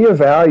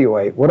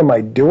reevaluate, what am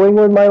I doing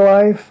with my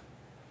life?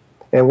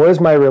 And what is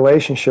my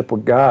relationship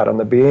with God on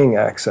the being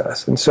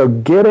axis? And so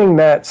getting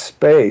that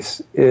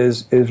space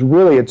is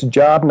really, it's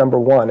job number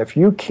one. If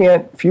you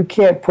can't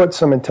put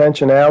some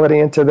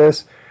intentionality into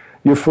this,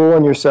 you're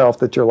fooling yourself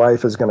that your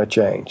life is going to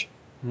change.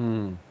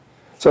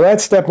 So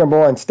that's step number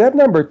one. Step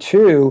number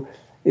two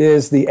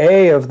is the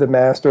A of the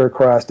master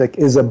acrostic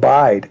is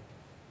abide.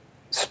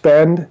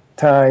 Spend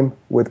time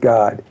with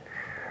God.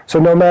 So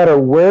no matter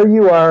where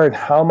you are and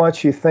how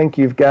much you think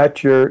you've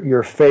got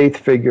your faith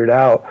figured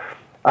out,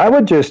 I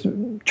would just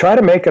try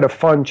to make it a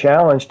fun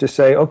challenge to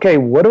say, okay,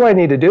 what do I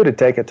need to do to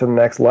take it to the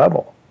next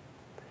level?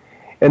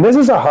 And this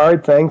is a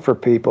hard thing for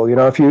people. You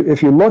know, if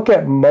you look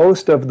at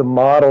most of the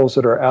models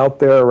that are out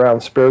there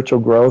around spiritual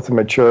growth and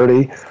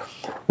maturity,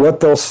 what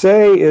they'll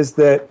say is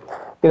that,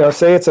 you know,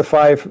 say it's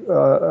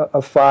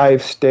a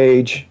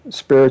five-stage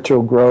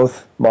spiritual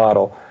growth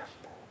model.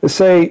 They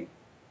say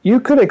you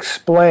could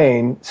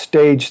explain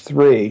stage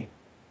 3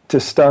 to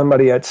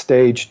somebody at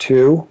stage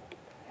 2,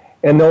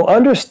 and they'll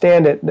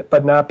understand it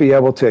but not be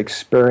able to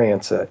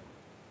experience it.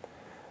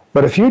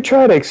 But if you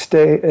try to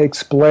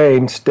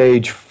explain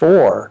stage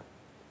 4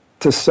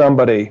 to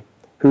somebody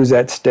who's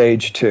at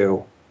stage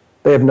 2,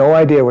 they have no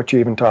idea what you're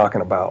even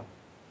talking about.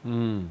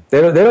 They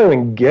don't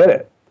even get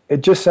it.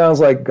 It just sounds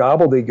like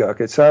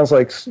gobbledygook. It sounds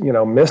like, you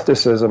know,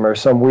 mysticism or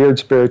some weird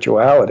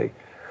spirituality.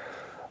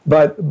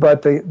 But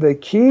the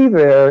key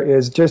there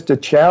is just to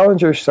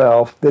challenge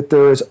yourself that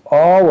there is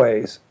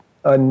always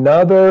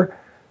another,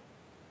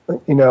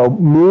 you know,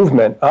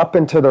 movement up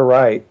and to the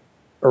right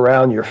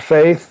around your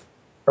faith,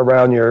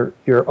 around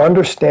your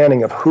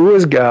understanding of who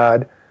is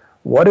God,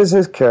 what is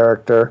his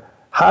character,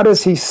 how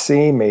does he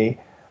see me,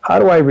 how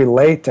do I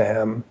relate to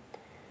him.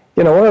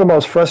 You know, one of the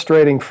most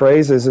frustrating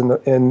phrases in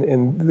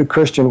the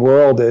Christian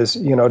world is,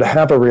 you know, to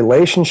have a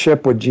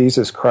relationship with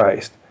Jesus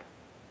Christ.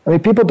 I mean,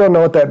 people don't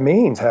know what that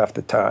means half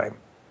the time.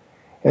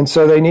 And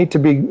so they need to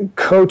be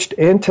coached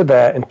into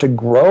that and to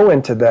grow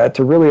into that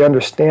to really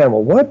understand,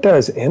 well, what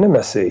does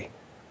intimacy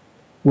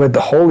with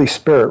the Holy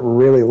Spirit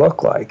really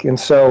look like? And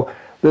so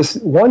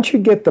once you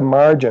get the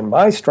margin,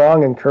 my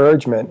strong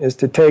encouragement is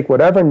to take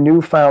whatever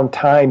newfound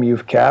time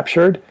you've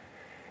captured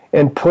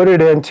and put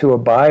it into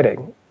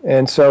abiding.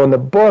 And so in the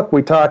book,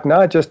 we talk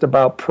not just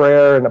about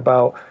prayer and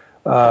about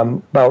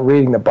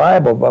reading the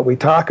Bible, but we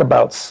talk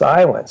about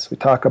silence. We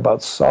talk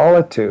about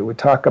solitude. We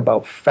talk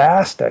about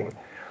fasting.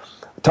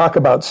 We talk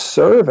about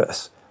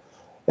service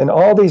and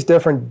all these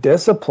different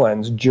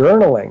disciplines,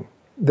 journaling,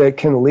 that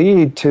can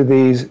lead to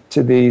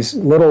these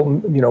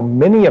little, you know,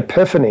 mini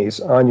epiphanies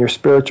on your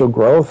spiritual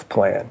growth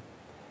plan.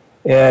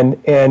 And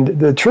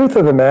the truth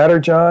of the matter,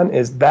 John,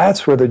 is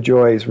that's where the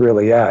joy is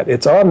really at.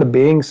 It's on the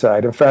being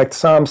side. In fact,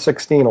 Psalm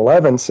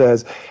 16:11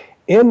 says,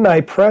 "In thy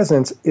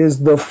presence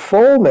is the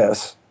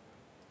fullness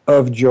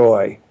of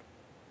joy,"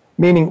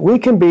 meaning we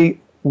can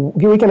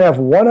have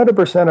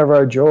 100% of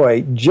our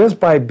joy just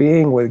by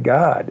being with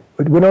God.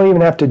 We don't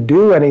even have to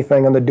do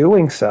anything on the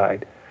doing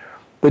side.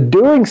 The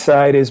doing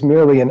side is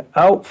merely an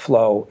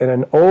outflow and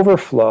an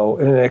overflow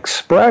and an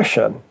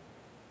expression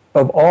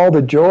of all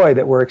the joy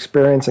that we're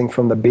experiencing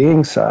from the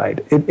being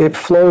side. It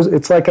flows.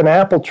 It's like an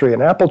apple tree.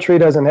 An apple tree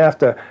doesn't have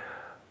to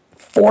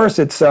force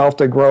itself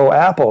to grow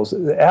apples.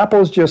 The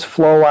apples just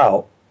flow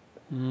out.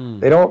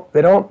 They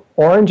don't,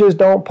 oranges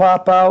don't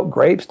pop out,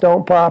 grapes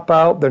don't pop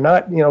out. They're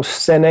not, you know,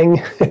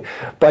 sinning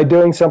by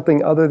doing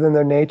something other than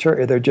their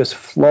nature. They're just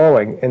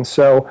flowing. And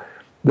so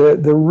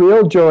the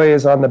real joy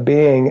is on the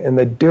being, and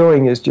the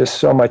doing is just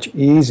so much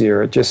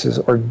easier. It just is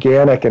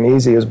organic and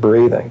easy as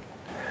breathing.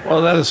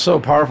 Well, that is so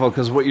powerful,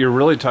 because what you're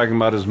really talking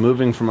about is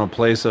moving from a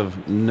place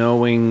of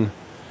knowing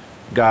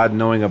God,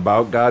 knowing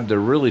about God, to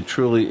really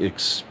truly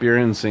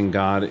experiencing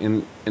God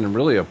in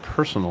really a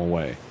personal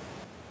way.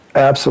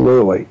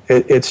 Absolutely.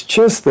 It's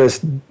just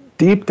this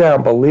deep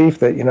down belief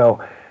that, you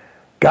know,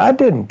 God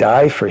didn't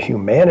die for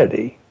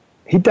humanity.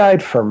 He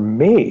died for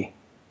me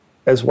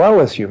as well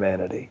as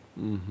humanity.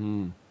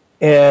 Mm-hmm.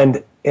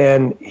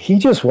 And he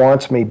just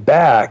wants me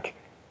back.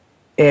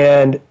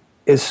 And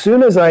as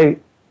soon as I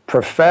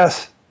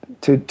profess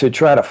to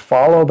try to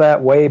follow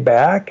that way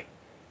back,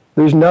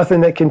 there's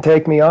nothing that can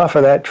take me off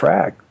of that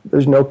track.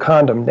 There's no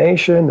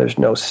condemnation, there's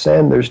no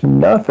sin, there's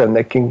nothing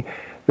that can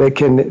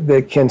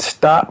that can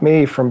stop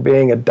me from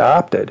being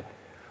adopted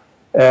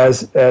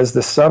as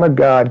the Son of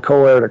God,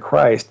 co-heir to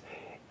Christ.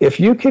 If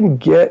you can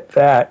get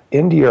that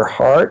into your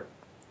heart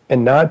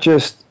and not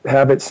just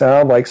have it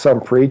sound like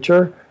some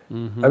preacher, I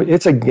mean,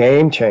 it's a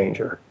game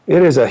changer.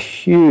 It is a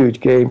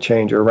huge game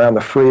changer around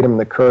the freedom and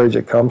the courage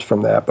that comes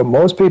from that. But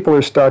most people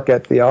are stuck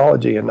at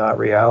theology and not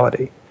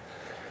reality.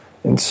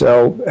 And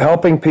so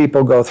helping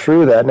people go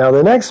through that. Now,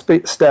 the next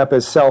step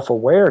is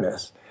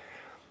self-awareness.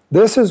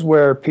 This is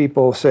where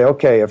people say,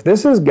 okay, if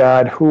this is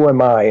God, who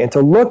am I? And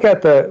to look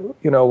at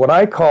what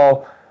I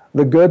call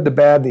the good, the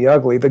bad, the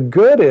ugly. The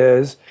good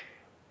is,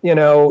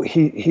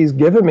 he's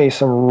given me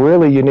some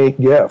really unique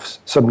gifts,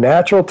 some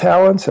natural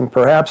talents and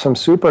perhaps some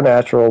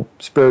supernatural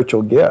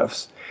spiritual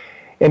gifts.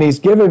 And he's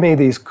given me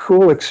these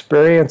cool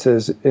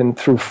experiences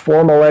through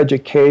formal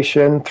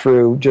education,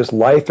 through just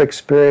life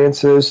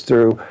experiences,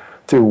 through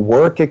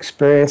work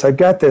experience. I've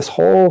got this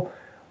whole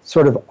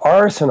sort of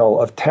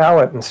arsenal of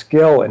talent and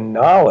skill and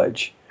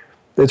knowledge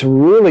that's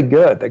really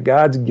good that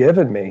God's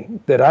given me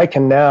that I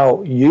can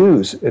now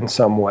use in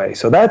some way.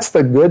 So that's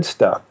the good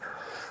stuff.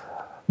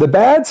 The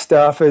bad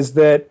stuff is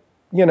that,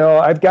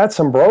 I've got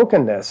some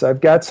brokenness.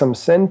 I've got some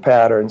sin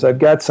patterns. I've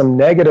got some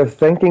negative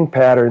thinking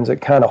patterns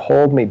that kind of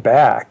hold me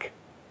back.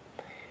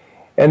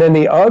 And then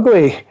the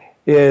ugly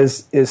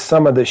is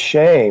some of the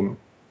shame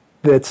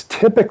that's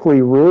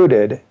typically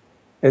rooted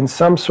in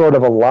some sort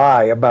of a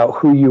lie about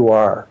who you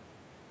are.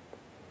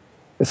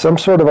 It's some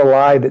sort of a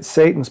lie that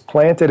Satan's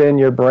planted in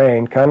your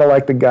brain, kind of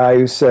like the guy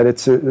who said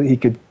he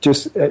could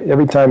just,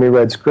 every time he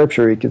read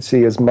scripture, he could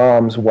see his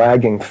mom's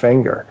wagging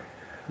finger.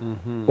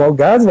 Mm-hmm. Well,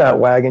 God's not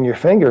wagging your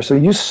finger. So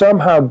you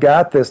somehow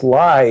got this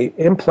lie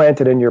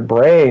implanted in your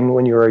brain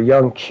when you were a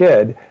young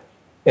kid,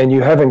 and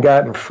you haven't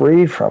gotten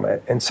freed from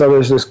it. And so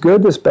there's this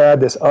good, this bad,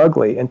 this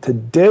ugly. And to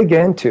dig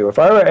into, if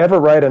I ever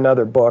write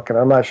another book, and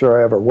I'm not sure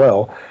I ever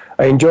will,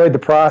 I enjoyed the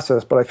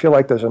process, but I feel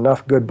like there's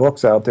enough good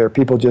books out there.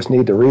 People just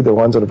need to read the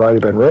ones that have already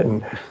been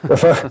written.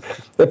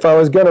 If I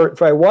was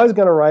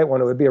gonna write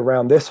one, it would be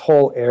around this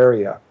whole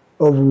area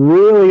of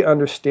really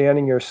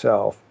understanding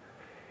yourself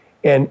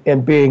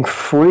and being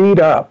freed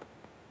up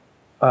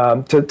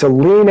to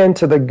lean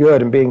into the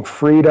good and being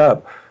freed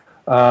up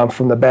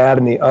from the bad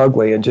and the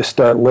ugly and just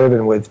start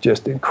living with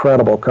just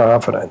incredible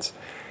confidence.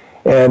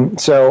 And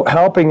so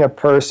helping a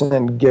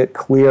person get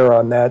clear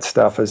on that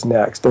stuff is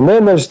next. And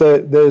then there's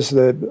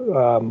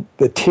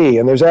the T,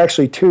 and there's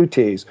actually two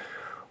T's.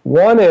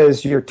 One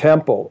is your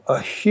temple. A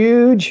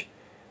huge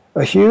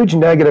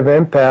negative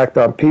impact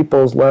on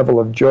people's level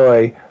of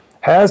joy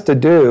has to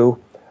do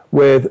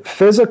with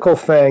physical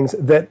things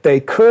that they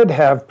could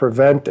have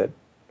prevented.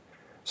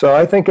 So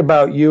I think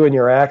about you and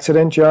your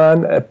accident,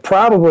 John.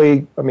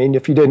 Probably, I mean,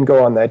 if you didn't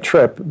go on that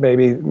trip,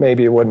 maybe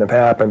it wouldn't have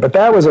happened. But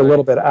that was a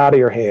little bit out of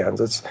your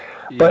hands.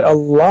 But a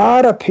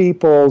lot of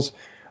people's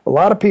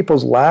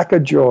lack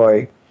of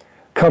joy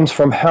comes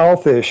from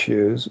health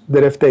issues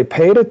that if they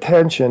paid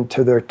attention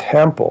to their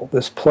temple,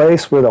 this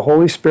place where the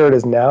Holy Spirit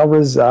is now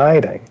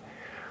residing,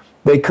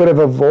 they could have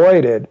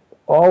avoided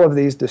all of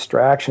these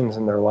distractions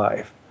in their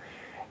life.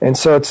 And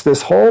so it's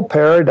this whole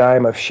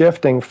paradigm of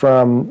shifting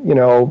from,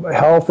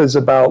 health is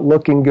about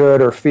looking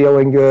good or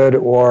feeling good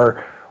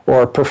or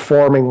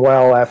performing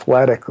well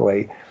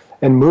athletically,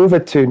 and move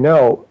it to,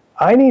 no,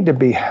 I need to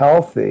be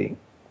healthy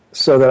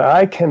so that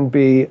I can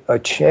be a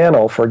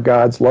channel for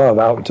God's love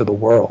out into the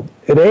world.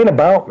 It ain't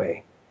about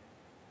me.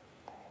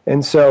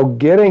 And so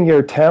getting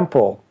your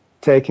temple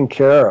taken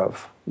care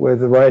of with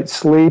the right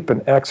sleep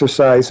and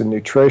exercise and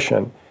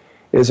nutrition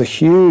is a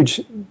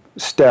huge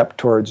step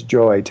towards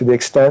joy, to the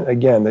extent,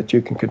 again, that you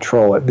can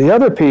control it. The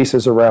other piece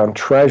is around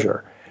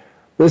treasure.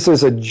 This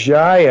is a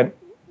giant,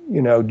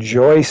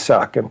 joy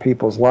suck in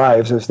people's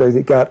lives, as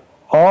they got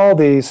all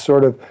these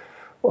sort of,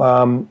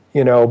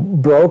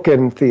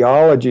 broken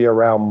theology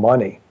around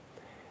money,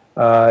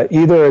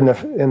 either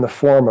in the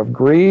form of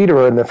greed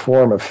or in the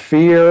form of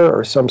fear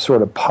or some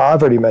sort of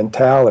poverty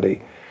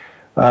mentality.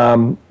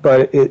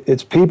 But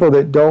it's people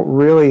that don't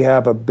really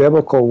have a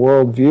biblical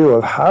worldview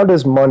of how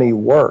does money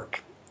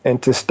work, and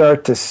to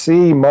start to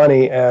see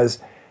money as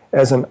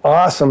an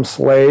awesome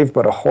slave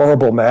but a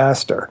horrible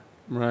master.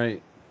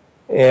 Right.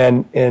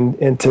 And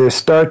to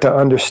start to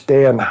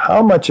understand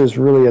how much is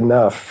really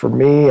enough for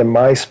me and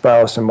my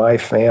spouse and my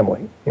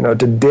family, to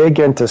dig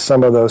into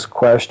some of those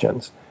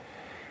questions.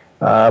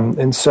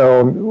 And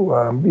so,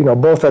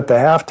 both at the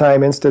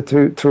Halftime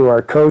Institute through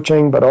our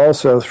coaching, but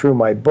also through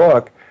my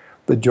book,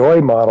 the Joy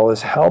Model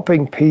is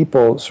helping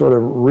people sort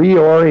of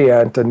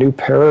reorient a new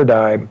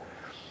paradigm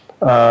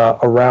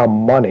around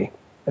money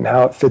and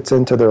how it fits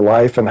into their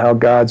life and how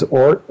God's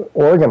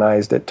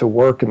organized it to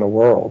work in the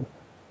world.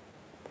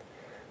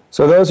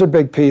 So those are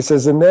big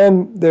pieces. And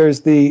then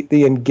there's the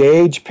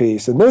engage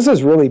piece. And this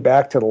is really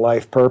back to the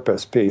life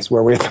purpose piece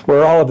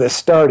where all of this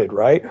started,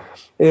 right?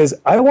 Is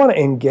I want to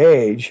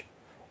engage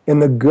in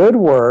the good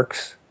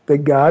works that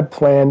God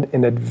planned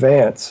in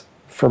advance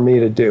for me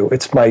to do.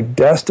 It's my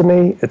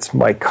destiny. It's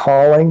my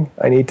calling.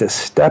 I need to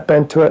step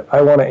into it.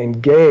 I want to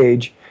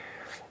engage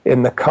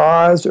in the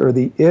cause or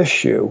the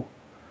issue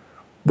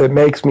that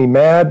makes me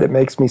mad, that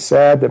makes me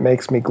sad, that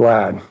makes me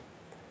glad,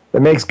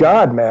 that makes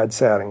God mad,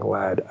 sad, and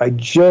glad. I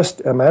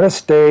just am at a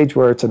stage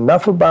where it's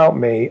enough about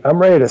me. I'm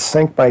ready to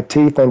sink my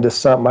teeth into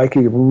something I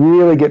could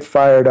really get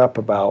fired up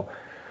about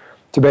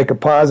to make a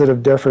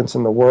positive difference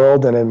in the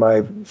world and in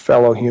my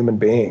fellow human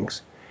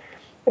beings.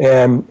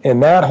 And in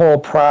that whole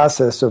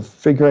process of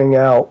figuring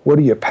out what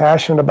are you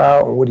passionate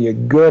about and what are you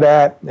good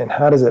at and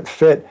how does it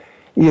fit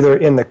either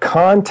in the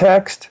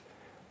context,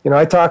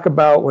 I talk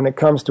about when it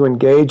comes to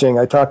engaging,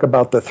 I talk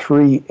about the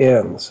 3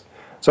 N's.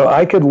 So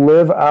I could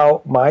live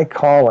out my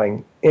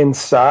calling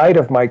inside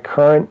of my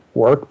current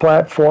work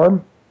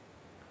platform,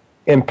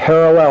 in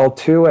parallel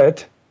to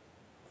it,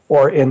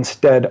 or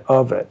instead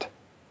of it.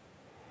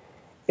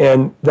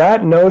 And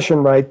that notion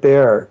right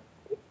there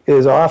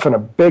is often a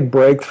big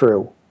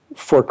breakthrough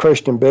for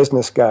Christian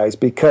business guys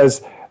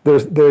because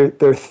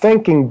they're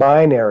thinking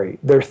binary.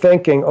 They're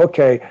thinking,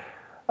 okay,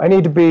 I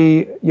need to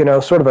be,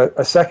 sort of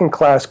a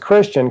second-class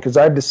Christian because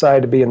I've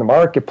decided to be in the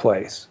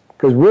marketplace.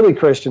 Because really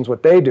Christians,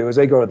 what they do is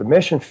they go to the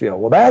mission field.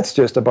 Well, that's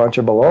just a bunch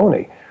of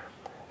baloney.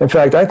 In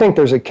fact, I think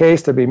there's a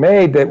case to be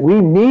made that we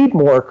need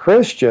more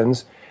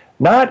Christians,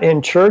 not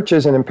in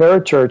churches and in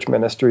parachurch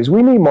ministries.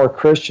 We need more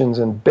Christians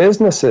in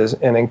businesses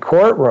and in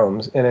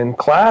courtrooms and in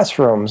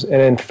classrooms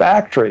and in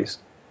factories.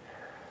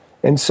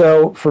 And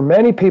so for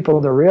many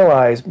people to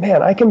realize,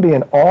 man, I can be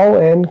an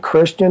all-in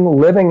Christian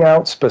living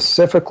out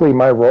specifically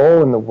my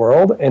role in the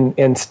world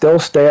and still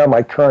stay on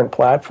my current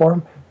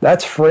platform,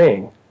 that's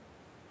freeing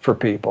for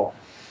people.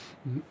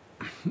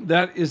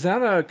 Is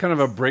that a kind of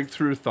a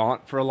breakthrough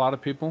thought for a lot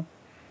of people?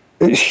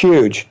 It's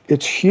huge.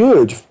 It's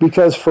huge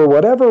because for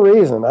whatever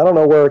reason, I don't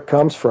know where it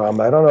comes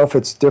from. I don't know if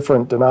it's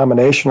different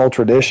denominational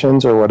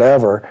traditions or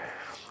whatever,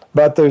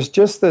 but there's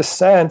just this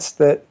sense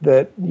that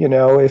you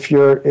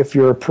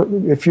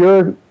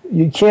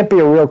can't be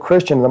a real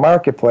Christian in the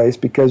marketplace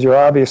because you're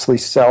obviously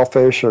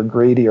selfish or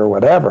greedy or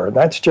whatever.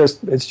 It's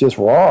just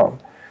wrong.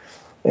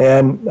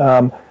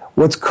 And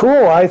what's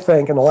cool, I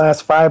think, in the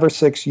last 5 or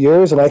 6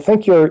 years, and I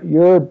think your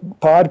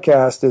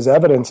podcast is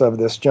evidence of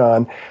this,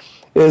 John,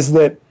 is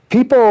that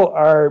people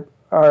are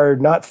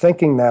not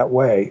thinking that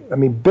way. I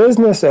mean,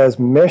 business as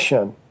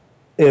mission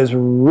is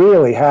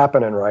really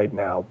happening right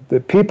now.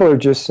 That people are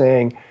just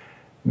saying,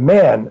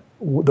 man,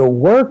 the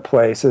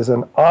workplace is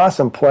an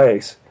awesome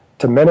place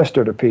to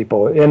minister to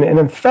people. And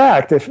in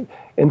fact, if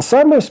in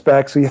some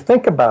respects, you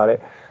think about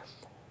it,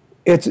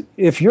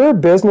 if you're a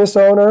business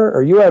owner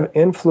or you have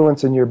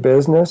influence in your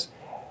business,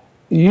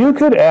 you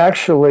could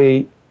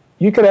actually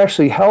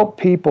help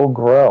people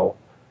grow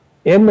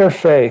in their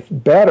faith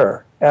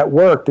better at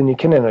work than you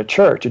can in a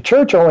church. A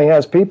church only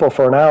has people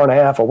for an hour and a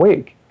half a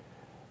week,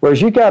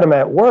 whereas you got them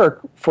at work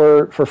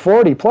for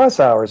 40 plus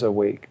hours a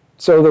week.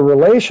 So the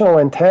relational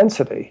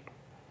intensity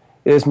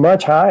is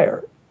much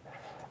higher.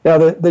 Now,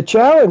 the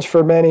challenge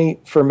for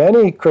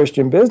many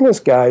Christian business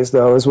guys,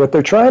 though, is what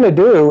they're trying to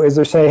do is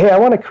they're saying, hey, I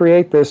want to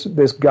create this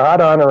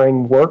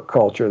God-honoring work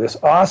culture, this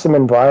awesome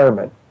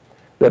environment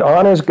that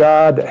honors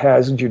God, that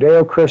has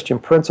Judeo-Christian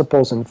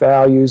principles and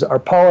values. Our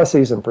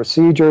policies and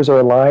procedures are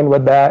aligned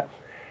with that.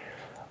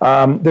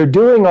 They're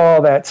doing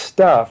all that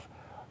stuff,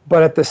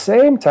 but at the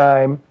same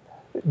time,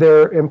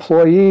 their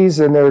employees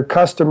and their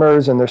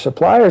customers and their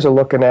suppliers are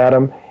looking at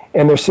them,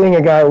 and they're seeing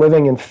a guy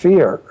living in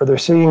fear, or they're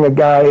seeing a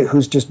guy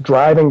who's just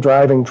driving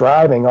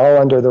all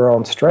under their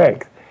own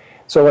strength.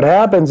 So what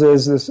happens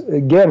is this,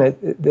 again,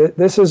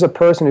 this is a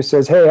person who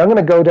says, hey, I'm going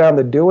to go down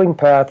the doing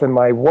path in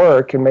my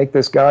work and make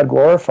this God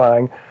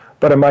glorifying,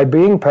 but in my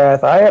being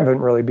path, I haven't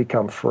really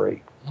become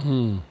free.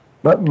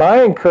 But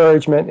my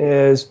encouragement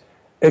is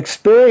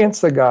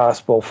experience the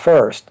gospel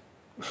first.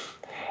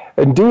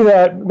 And do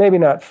that, maybe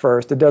not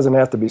first, it doesn't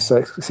have to be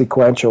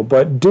sequential,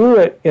 but do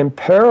it in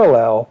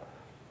parallel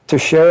to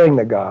sharing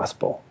the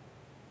gospel.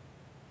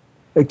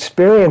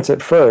 Experience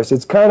it first.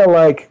 It's kind of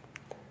like,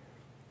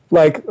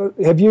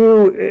 have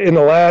you, in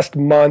the last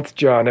month,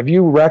 John, have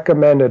you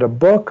recommended a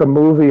book, a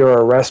movie, or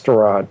a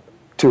restaurant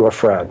to a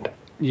friend?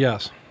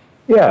 Yes.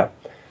 Yeah.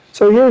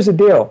 So here's the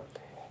deal.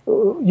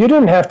 You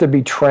didn't have to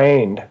be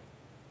trained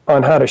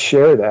on how to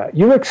share that.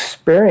 You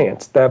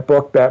experienced that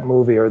book, that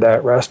movie, or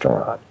that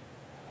restaurant.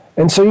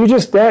 And so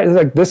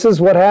this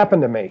is what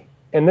happened to me,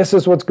 and this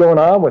is what's going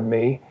on with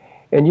me,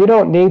 and you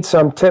don't need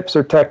some tips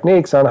or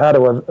techniques on how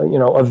to,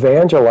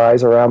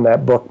 evangelize around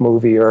that book,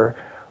 movie, or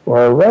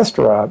a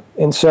restaurant.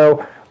 And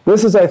so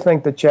this is, I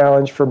think, the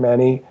challenge for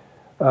many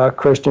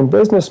Christian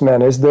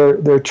businessmen is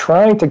they're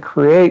trying to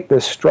create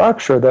this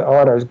structure that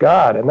honors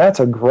God, and that's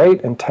a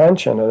great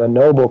intention and a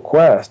noble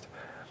quest.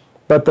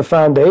 But the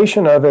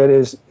foundation of it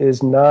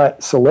is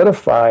not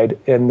solidified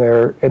in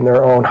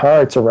their own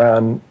hearts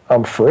around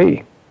I'm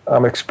free.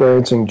 I'm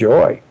experiencing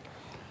joy.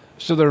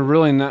 So they're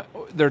really not,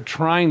 they're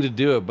trying to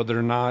do it, but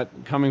they're not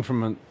coming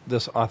from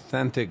this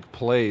authentic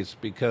place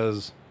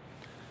because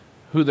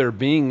who they're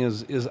being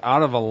is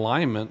out of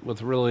alignment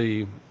with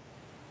really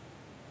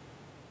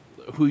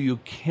who you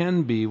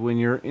can be when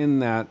you're in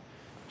that,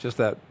 just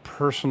that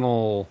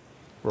personal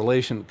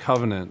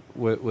covenant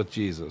with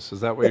Jesus.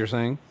 Is that what you're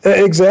saying?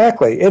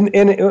 Exactly. And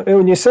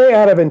when you say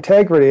out of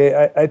integrity,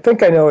 I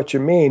think I know what you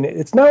mean.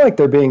 It's not like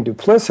they're being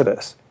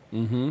duplicitous.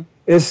 Mm-hmm.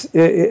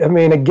 I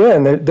mean,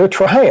 again, they're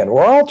trying.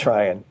 We're all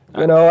trying.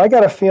 You know, I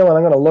got a feeling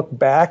I'm going to look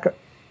back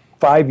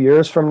 5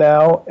 years from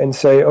now and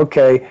say,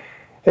 okay,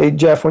 hey,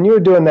 Jeff, when you were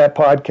doing that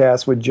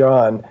podcast with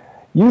John,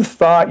 you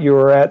thought you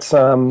were at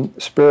some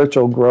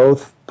spiritual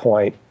growth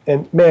point.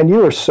 And, man, you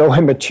were so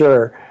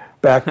immature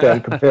back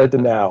then compared to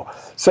now.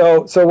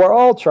 So we're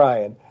all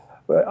trying.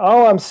 But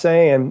all I'm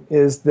saying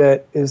is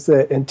that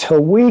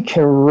until we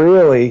can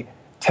really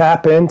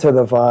tap into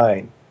the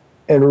vine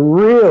and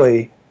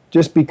really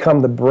just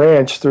become the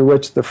branch through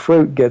which the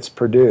fruit gets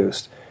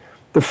produced,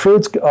 the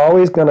fruit's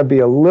always going to be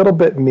a little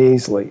bit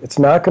measly. It's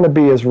not going to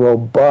be as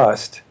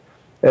robust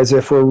as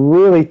if we're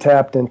really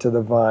tapped into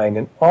the vine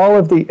and all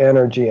of the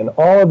energy and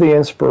all of the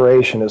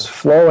inspiration is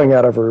flowing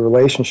out of a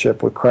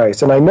relationship with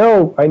Christ. And I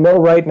know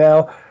right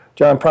now,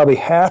 John, probably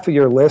half of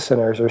your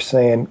listeners are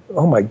saying,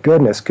 oh my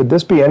goodness, could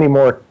this be any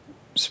more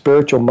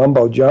spiritual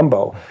mumbo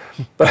jumbo?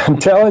 But I'm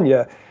telling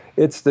you,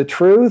 it's the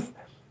truth,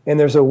 and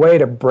there's a way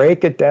to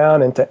break it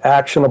down into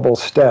actionable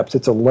steps.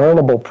 It's a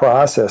learnable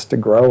process to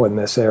grow in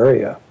this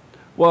area.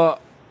 Well,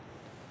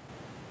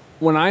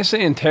 when I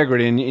say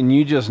integrity, and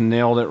you just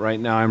nailed it right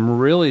now, I'm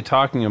really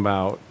talking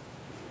about,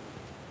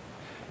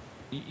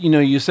 you know,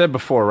 you said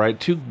before, right?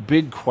 Two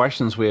big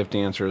questions we have to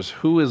answer is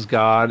who is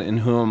God and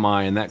who am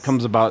I? And that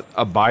comes about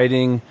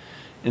abiding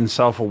in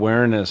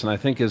self-awareness. And I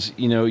think as,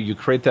 you know, you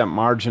create that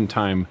margin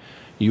time,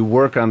 you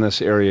work on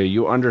this area,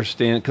 you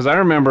understand. Because I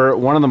remember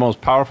one of the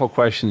most powerful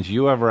questions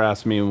you ever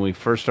asked me when we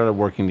first started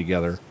working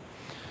together.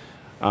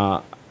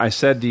 I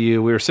said to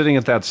you, we were sitting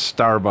at that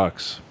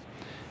Starbucks.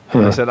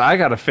 And I said, I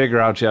got to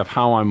figure out, Jeff,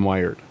 how I'm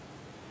wired.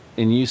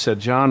 And you said,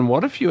 John,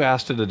 what if you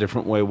asked it a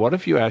different way? What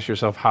if you asked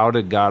yourself, how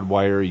did God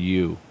wire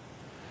you?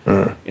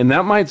 And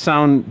that might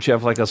sound,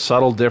 Jeff, like a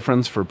subtle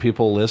difference for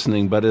people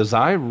listening. But as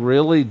I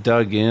really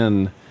dug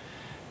in,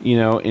 you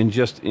know, in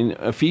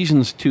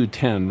Ephesians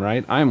 2:10,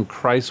 right? I am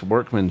Christ's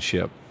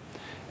workmanship.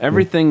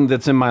 Everything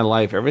that's in my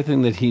life,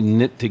 everything that he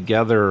knit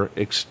together,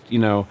 you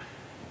know,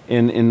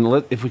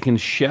 if we can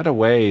shed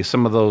away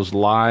some of those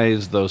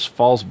lies, those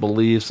false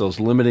beliefs, those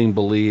limiting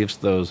beliefs,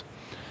 those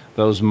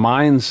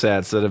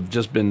mindsets that have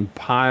just been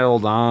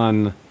piled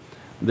on,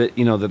 that,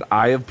 you know, that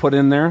I have put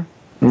in there,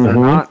 they're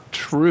not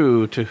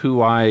true to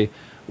who I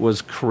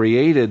was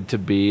created to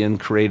be and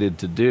created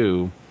to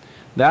do.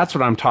 That's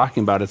what I'm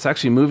talking about. It's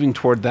actually moving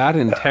toward that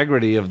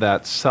integrity of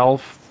that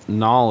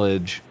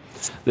self-knowledge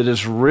that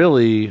is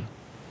really,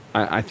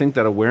 I think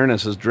that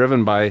awareness is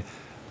driven by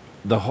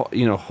the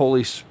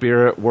Holy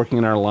Spirit working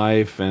in our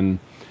life and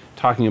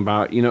talking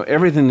about, you know,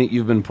 everything that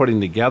you've been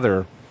putting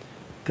together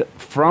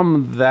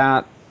from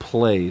that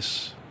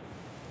place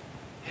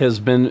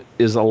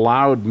is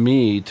allowed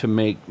me to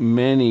make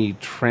many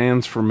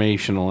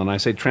transformational, and I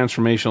say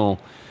transformational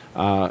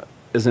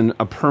is in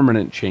a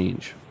permanent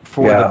change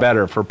for the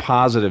better, for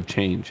positive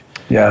change.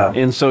 Yeah.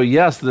 And so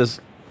yes,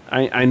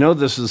 I know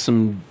this is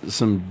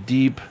some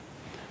deep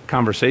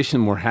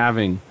conversation we're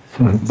having,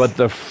 but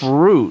the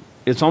fruit,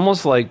 it's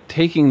almost like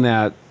taking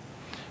that,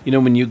 you know,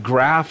 when you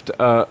graft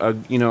a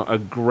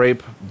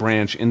grape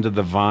branch into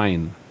the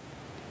vine,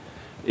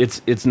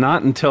 it's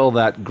not until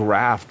that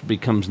graft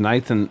becomes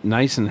nice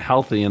and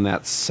healthy, and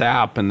that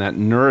sap and that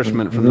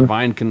nourishment from the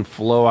vine can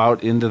flow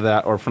out into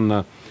that, or from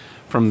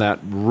that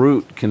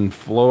root can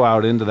flow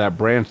out into that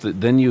branch,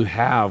 that then you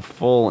have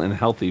full and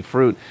healthy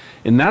fruit.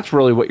 And that's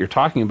really what you're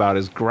talking about,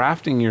 is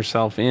grafting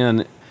yourself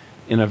in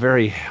a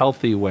very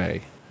healthy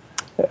way.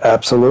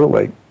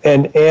 Absolutely.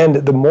 And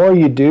the more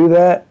you do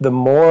that, the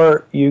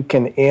more you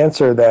can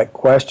answer that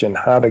question,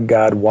 how did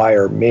God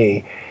wire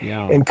me?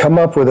 Yeah. And come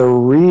up with a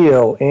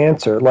real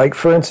answer. Like,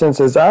 for instance,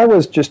 as I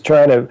was just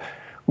trying to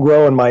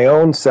grow in my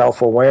own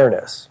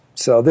self-awareness.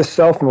 So this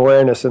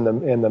self-awareness in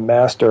the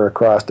master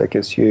acrostic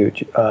is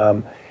huge.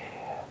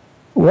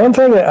 One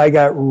thing that I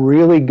got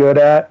really good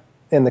at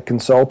in the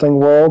consulting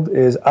world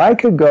is I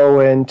could go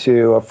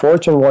into a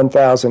Fortune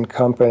 1000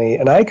 company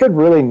and I could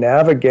really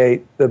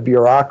navigate the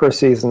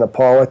bureaucracies and the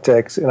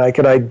politics, and I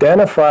could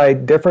identify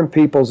different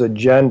people's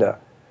agenda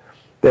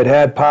that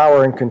had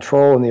power and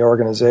control in the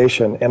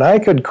organization, and I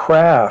could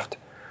craft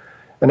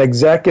an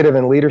executive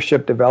and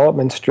leadership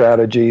development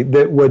strategy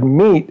that would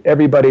meet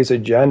everybody's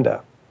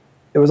agenda.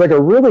 It was like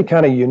a really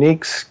kind of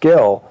unique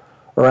skill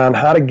around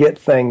how to get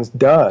things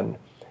done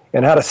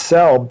and how to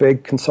sell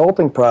big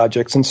consulting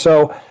projects. And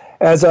so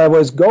as I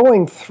was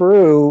going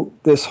through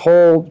this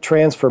whole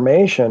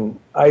transformation,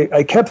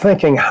 I kept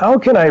thinking, how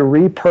can I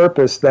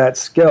repurpose that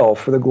skill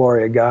for the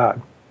glory of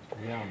God?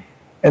 Yeah.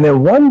 And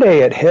then one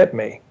day it hit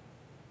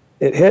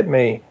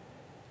me.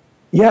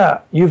 Yeah,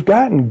 you've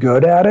gotten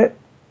good at it,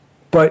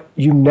 but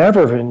you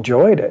never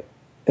enjoyed it.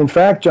 In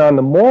fact, John,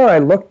 the more I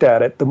looked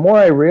at it, the more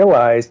I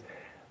realized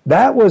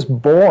that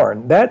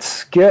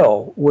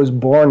skill was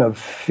born of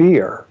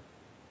fear.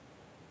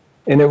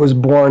 And it was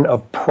born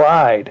of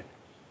pride,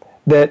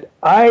 that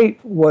I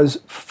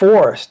was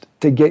forced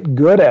to get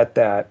good at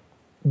that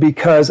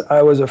because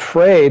I was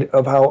afraid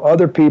of how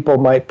other people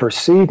might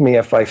perceive me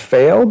if I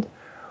failed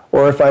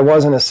or if I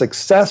wasn't as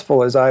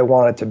successful as I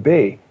wanted to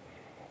be.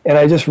 And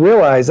I just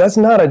realized that's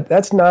not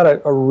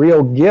a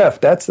real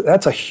gift. That's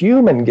a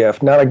human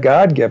gift, not a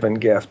God-given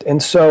gift.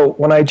 And so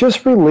when I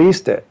just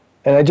released it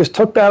and I just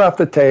took that off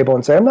the table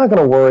and said, I'm not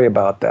going to worry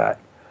about that.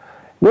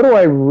 What do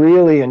I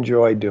really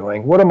enjoy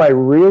doing? What am I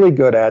really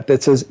good at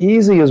that's as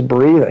easy as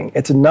breathing?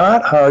 It's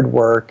not hard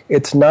work.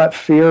 It's not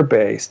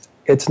fear-based.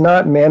 It's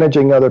not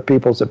managing other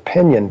people's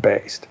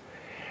opinion-based.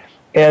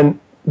 And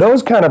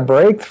those kind of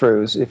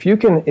breakthroughs, if you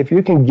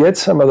can get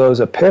some of those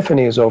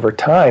epiphanies over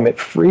time, it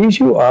frees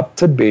you up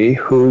to be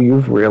who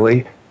you've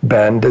really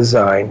been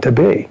designed to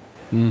be.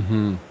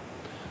 Mm-hmm.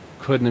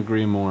 Couldn't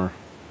agree more.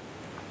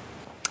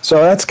 So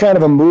that's kind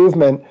of a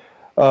movement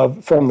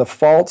from the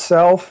false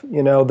self,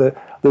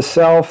 the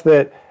self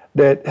that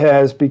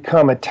has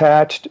become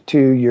attached to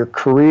your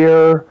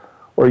career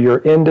or your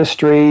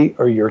industry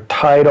or your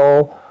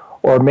title,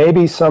 or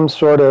maybe some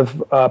sort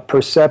of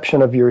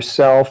perception of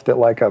yourself that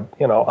like a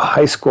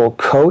high school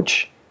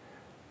coach,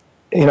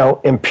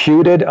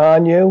 imputed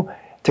on you,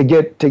 to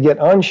get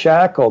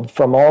unshackled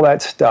from all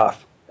that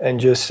stuff and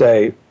just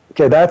say,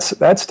 okay,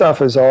 that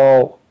stuff is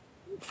all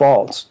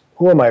false.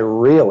 Who am I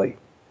really?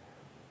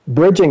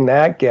 Bridging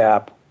that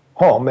gap,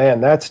 oh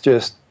man, that's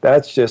just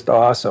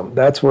awesome.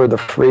 That's where the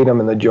freedom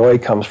and the joy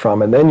comes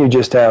from. And then you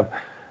just have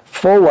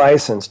full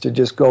license to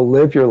just go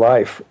live your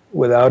life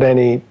without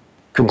any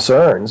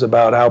concerns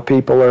about how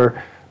people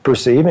are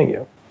perceiving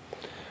you.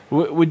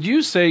 Would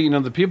you say,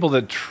 the people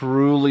that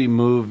truly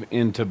move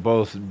into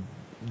both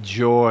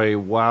joy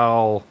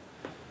while,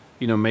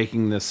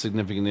 making this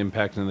significant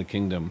impact in the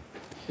kingdom,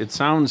 it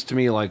sounds to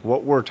me like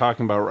what we're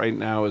talking about right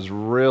now is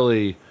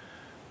really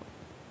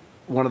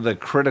one of the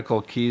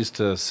critical keys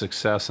to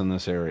success in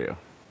this area.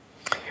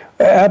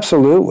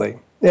 Absolutely.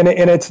 And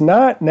it's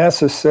not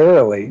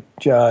necessarily,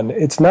 John,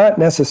 it's not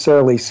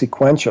necessarily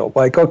sequential.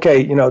 Like,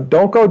 okay,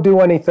 don't go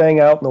do anything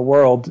out in the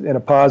world in a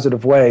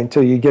positive way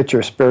until you get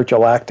your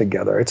spiritual act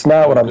together. It's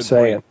not what I'm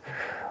saying.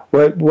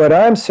 What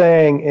I'm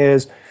saying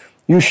is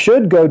you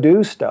should go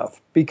do stuff,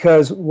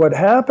 because what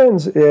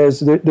happens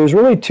is there's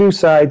really two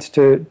sides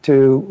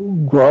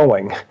to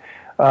growing.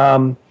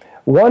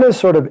 One is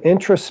sort of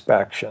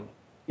introspection.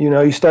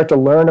 You start to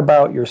learn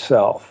about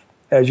yourself.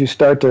 As you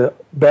start to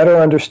better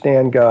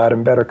understand God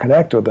and better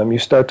connect with Him, you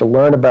start to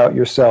learn about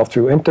yourself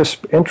through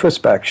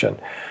introspection.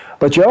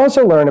 But you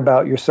also learn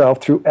about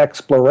yourself through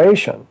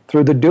exploration,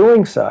 through the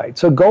doing side.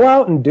 So go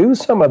out and do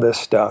some of this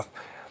stuff.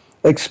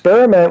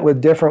 Experiment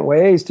with different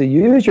ways to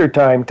use your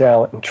time,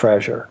 talent, and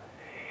treasure.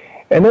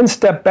 And then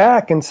step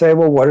back and say,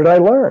 well, what did I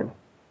learn?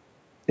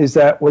 Was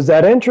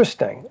that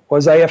interesting?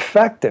 Was I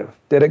effective?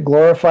 Did it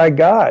glorify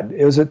God?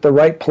 Is it the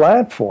right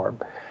platform?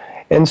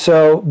 And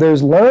so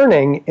there's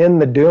learning in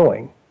the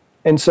doing.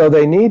 And so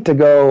they need to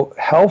go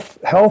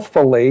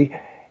healthfully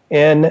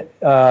in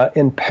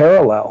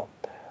parallel.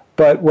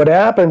 But what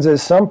happens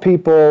is some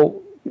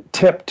people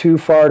tip too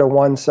far to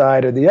one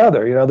side or the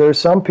other. There's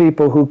some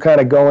people who kind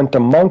of go into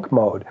monk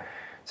mode.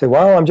 Say,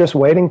 well, I'm just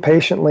waiting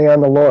patiently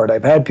on the Lord.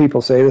 I've had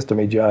people say this to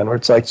me, John, where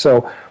it's like,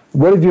 so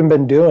what have you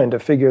been doing to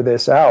figure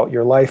this out,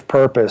 your life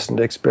purpose, and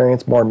to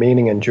experience more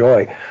meaning and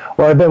joy?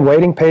 Well, I've been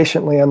waiting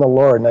patiently on the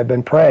Lord, and I've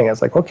been praying. I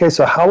was like, okay,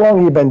 so how long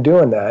have you been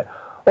doing that?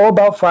 Oh,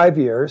 about 5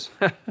 years.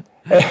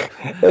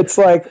 It's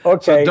like,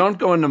 okay. So don't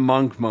go into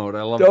monk mode.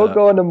 I love that. Don't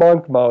go into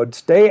monk mode.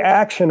 Stay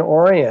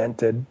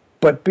action-oriented,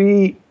 but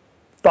be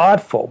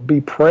thoughtful,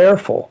 be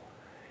prayerful.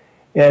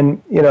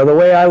 And, the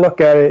way I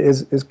look at it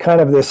is kind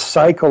of this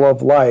cycle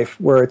of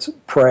life where it's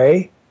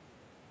pray,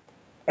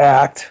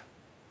 act,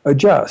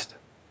 adjust.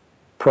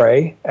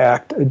 Pray,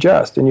 act,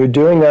 adjust. And you're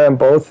doing that on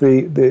both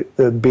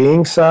the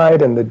being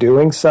side and the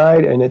doing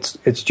side, and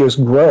it's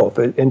just growth.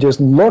 And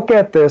just look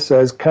at this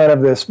as kind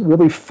of this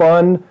really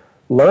fun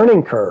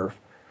learning curve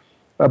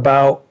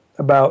about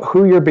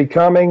who you're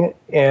becoming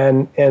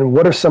and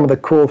what are some of the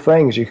cool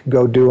things you can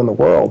go do in the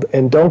world.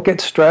 And don't get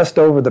stressed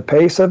over the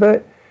pace of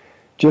it.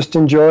 Just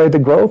enjoy the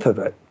growth of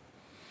it.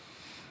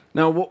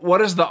 Now, what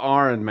is the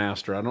R in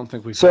master? I don't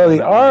think we. So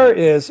the R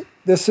is,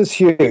 this is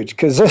huge,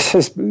 because this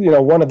is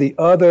one of the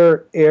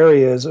other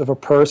areas of a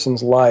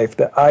person's life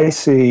that I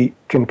see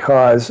can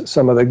cause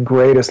some of the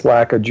greatest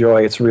lack of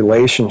joy. It's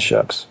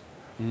relationships,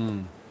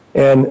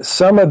 and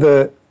some of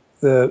the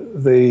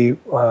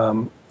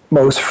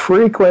most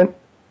frequent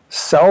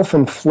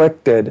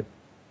self-inflicted,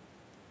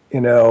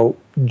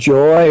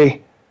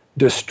 joy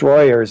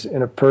destroyers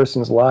in a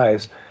person's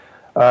lives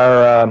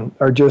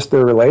are just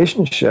their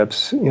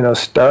relationships,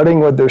 starting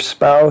with their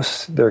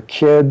spouse, their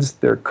kids,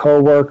 their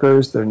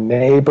coworkers, their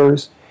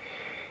neighbors.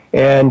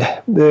 And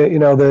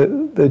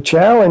the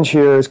challenge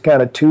here is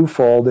kind of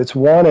twofold. It's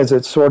one is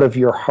it's sort of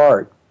your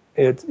heart.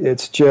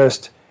 It's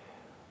just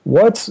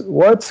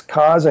what's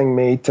causing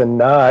me to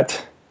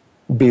not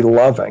be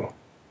loving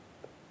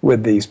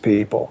with these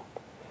people.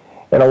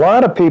 And a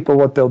lot of people,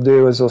 what they'll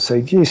do is they'll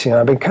say, geez,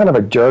 I've been kind of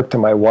a jerk to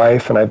my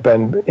wife, and I've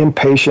been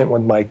impatient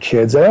with my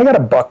kids, and I got to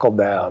buckle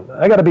down.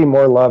 I got to be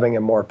more loving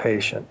and more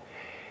patient.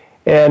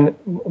 And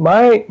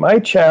my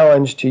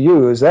challenge to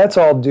you is that's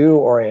all do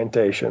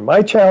orientation.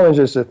 My challenge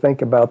is to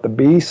think about the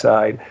B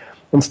side.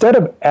 Instead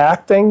of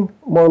acting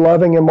more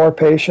loving and more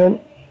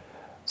patient,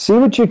 see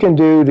what you can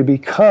do to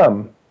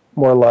become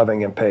more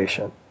loving and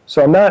patient.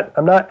 So I'm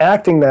not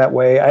acting that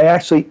way. I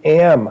actually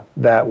am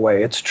that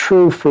way. It's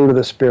true fruit of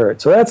the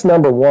Spirit. So that's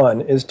number one,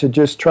 is to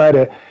just try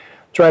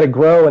to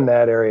grow in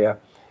that area.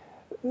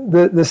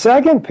 The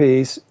second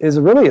piece is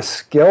really a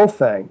skill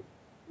thing.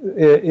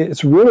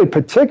 It's really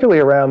particularly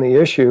around the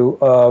issue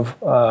of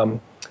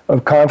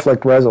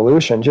conflict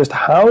resolution. Just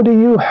how do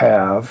you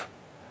have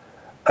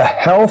a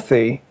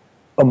healthy,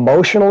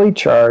 emotionally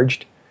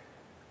charged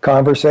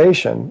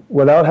conversation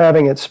without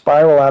having it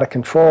spiral out of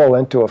control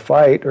into a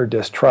fight or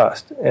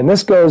distrust? And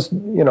this goes,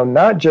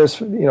 not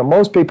just,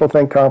 most people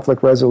think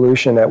conflict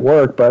resolution at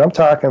work, but I'm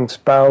talking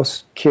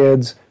spouse,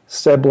 kids,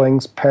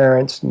 siblings,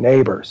 parents,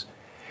 neighbors.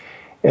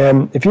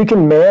 And if you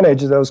can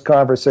manage those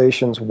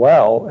conversations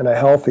well in a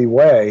healthy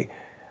way,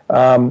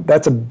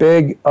 that's a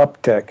big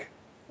uptick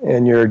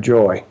in your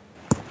joy.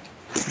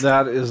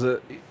 That is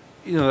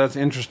that's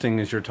interesting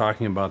as you're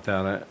talking about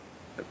that.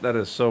 That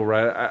is so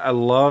right. I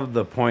love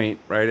the point,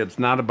 right? It's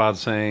not about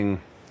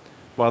saying,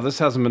 well, this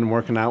hasn't been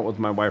working out with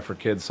my wife or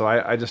kids, so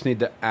I just need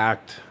to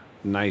act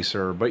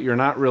nicer. But you're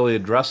not really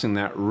addressing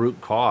that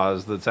root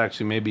cause that's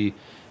actually maybe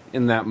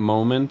in that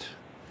moment.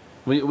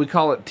 We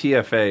call it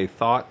TFA,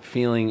 thought,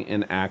 feeling,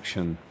 and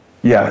action.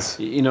 Yes.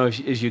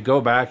 As you go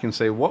back and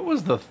say, what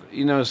was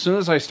as soon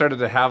as I started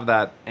to have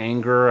that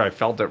anger, I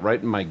felt it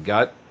right in my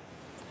gut,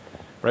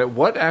 right?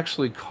 What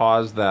actually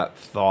caused that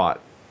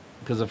thought?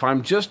 Because if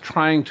I'm just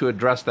trying to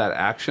address that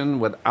action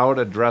without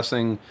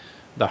addressing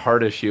the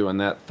heart issue and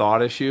that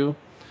thought issue,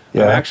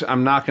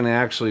 I'm not going to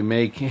actually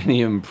make any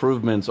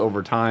improvements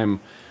over time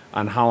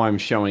on how I'm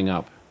showing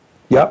up.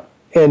 Yep.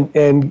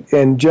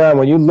 And John,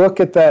 when you look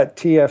at that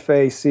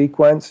TFA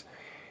sequence,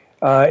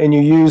 and you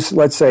use,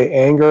 let's say,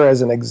 anger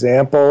as an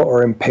example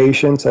or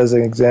impatience as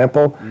an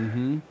example,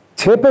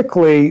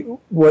 typically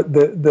what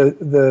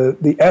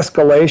the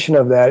escalation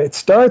of that, it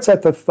starts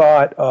at the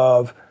thought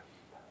of,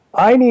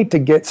 I need to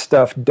get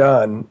stuff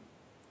done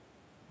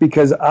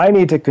because I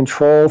need to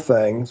control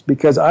things,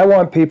 because I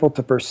want people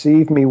to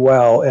perceive me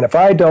well, and if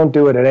I don't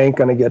do it, it ain't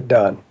going to get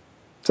done.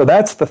 So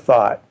that's the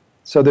thought.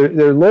 So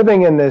they're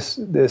living in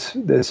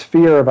this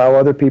fear of how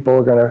other people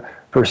are going to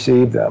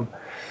perceive them.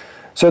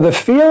 So the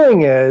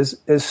feeling is,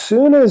 as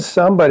soon as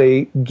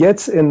somebody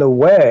gets in the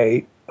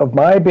way of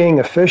my being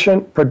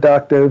efficient,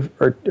 productive,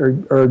 or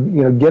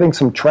getting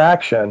some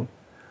traction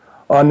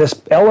on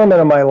this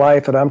element of my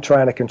life that I'm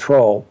trying to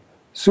control,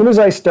 as soon as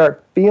I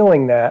start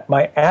feeling that,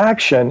 my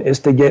action is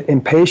to get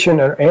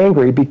impatient or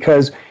angry,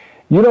 because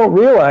you don't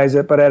realize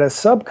it, but at a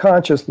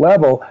subconscious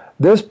level,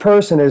 this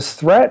person is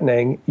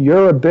threatening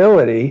your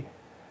ability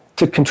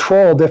to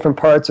control different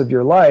parts of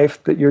your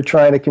life that you're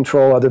trying to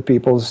control other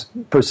people's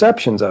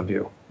perceptions of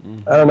you.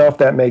 I don't know if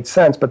that makes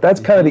sense, but that's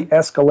kind of the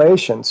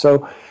escalation.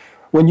 So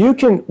when you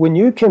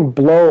can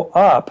blow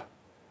up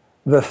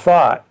the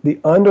thought, the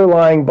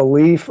underlying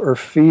belief or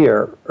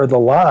fear or the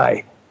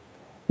lie,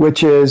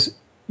 which is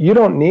you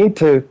don't need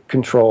to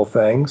control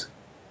things,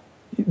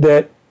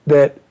 that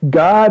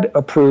God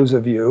approves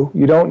of you,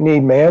 you don't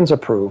need man's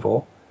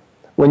approval.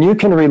 When you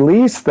can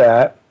release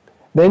that,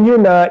 then you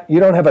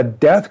don't have a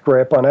death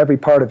grip on every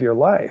part of your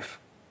life.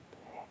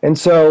 And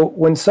so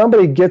when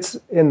somebody gets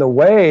in the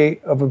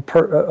way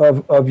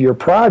of your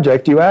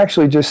project, you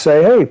actually just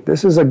say, hey,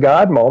 this is a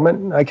God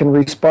moment. I can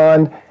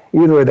respond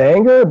either with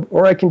anger,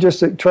 or I can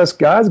just trust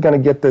God's going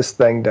to get this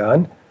thing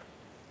done,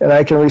 and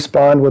I can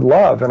respond with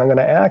love, and I'm going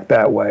to act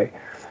that way.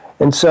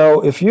 And so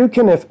if you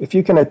can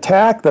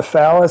attack the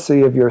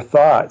fallacy of your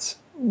thoughts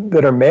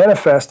that are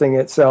manifesting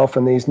itself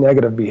in these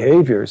negative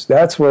behaviors,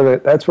 that's where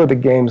the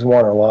game's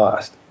won or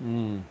lost.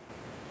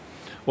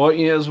 Well,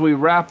 as we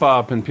wrap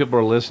up and people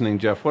are listening,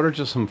 Jeff, what are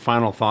just some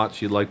final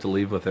thoughts you'd like to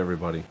leave with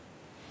everybody?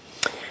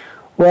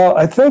 Well,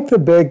 I think the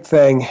big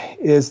thing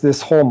is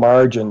this whole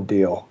margin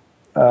deal.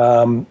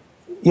 Listening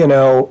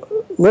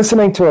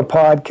to a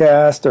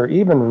podcast or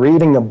even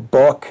reading a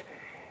book,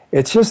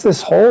 it's just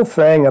this whole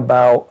thing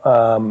about,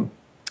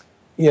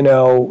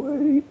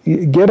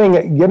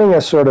 getting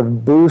a sort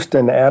of boost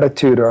in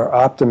attitude or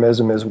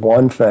optimism is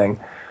one thing,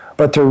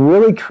 but to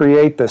really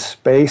create the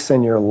space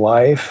in your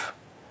life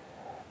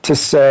to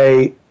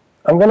say,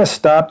 I'm going to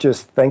stop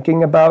just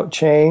thinking about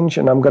change,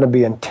 and I'm going to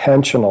be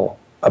intentional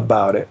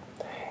about it.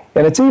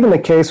 And it's even the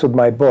case with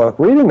my book.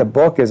 Reading the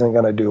book isn't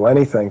going to do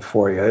anything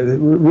for you.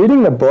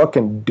 Reading the book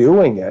and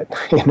doing it,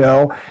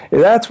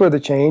 that's where the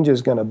change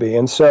is going to be.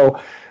 And so,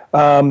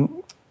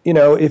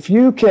 if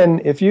you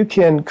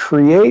can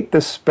create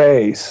the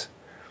space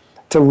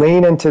to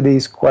lean into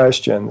these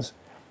questions,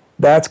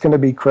 that's going to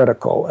be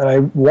critical. And I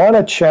want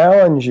to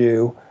challenge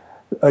you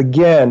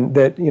again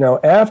that,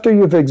 after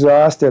you've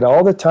exhausted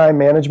all the time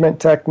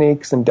management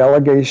techniques and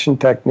delegation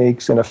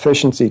techniques and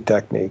efficiency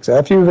techniques,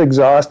 after you've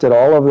exhausted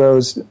all of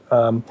those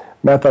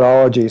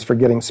methodologies for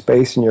getting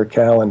space in your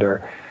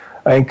calendar,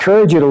 I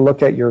encourage you to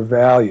look at your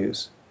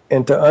values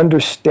and to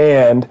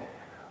understand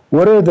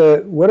What are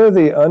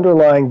the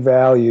underlying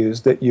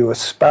values that you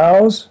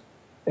espouse,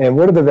 and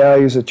what are the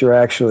values that you're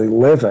actually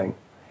living?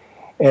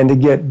 And to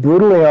get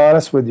brutally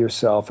honest with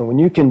yourself. And when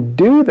you can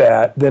do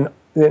that, then,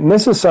 and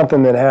this is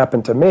something that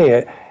happened to me.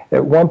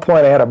 At one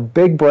point, I had a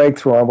big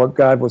breakthrough on what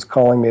God was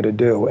calling me to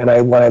do. And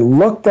when I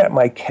looked at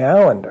my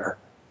calendar,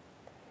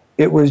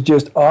 it was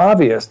just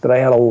obvious that I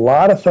had a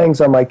lot of things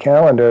on my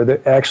calendar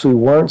that actually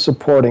weren't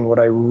supporting what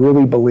I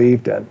really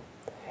believed in.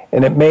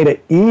 And it made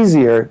it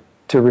easier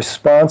to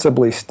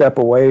responsibly step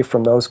away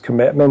from those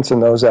commitments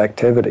and those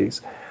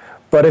activities.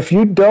 But if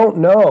you don't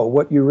know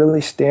what you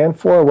really stand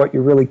for, what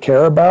you really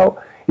care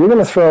about, you're going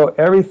to throw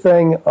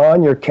everything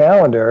on your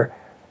calendar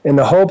in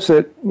the hopes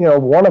that,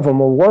 one of them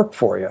will work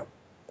for you.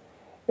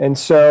 And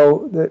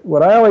so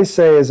what I always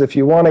say is, if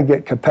you want to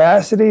get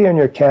capacity in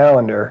your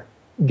calendar,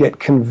 get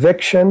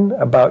conviction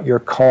about your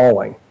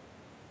calling.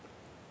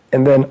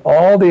 And then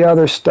all the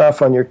other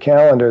stuff on your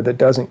calendar that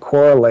doesn't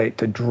correlate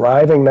to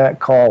driving that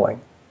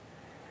calling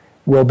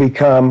will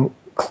become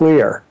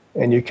clear,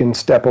 and you can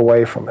step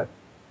away from it.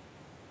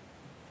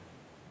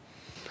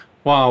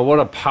 Wow, what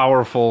a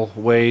powerful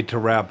way to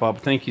wrap up.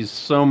 Thank you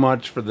so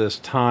much for this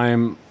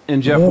time.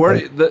 And Jeff,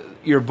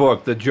 your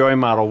book, The Joy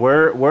Model,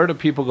 where do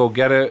people go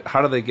get it?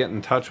 How do they get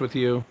in touch with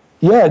you?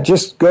 Yeah,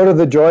 just go to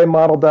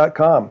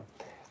thejoymodel.com.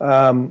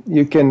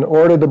 You can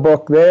order the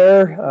book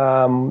there.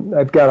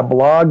 I've got a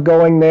blog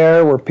going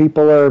there where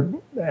people are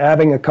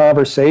having a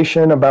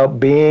conversation about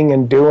being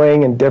and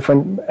doing and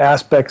different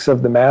aspects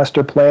of the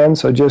master plan.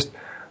 So just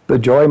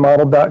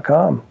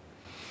thejoymodel.com.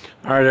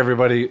 All right,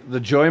 everybody,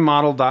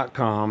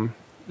 thejoymodel.com.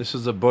 This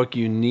is a book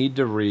you need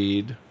to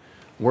read.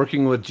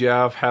 Working with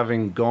Jeff,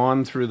 having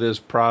gone through this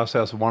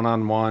process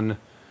one-on-one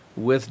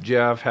with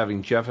Jeff,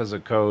 having Jeff as a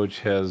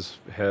coach has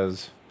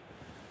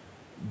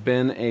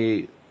been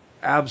a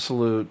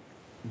absolute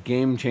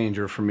game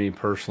changer for me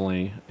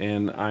personally,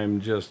 and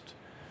I'm just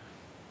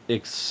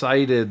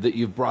excited that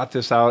you've brought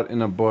this out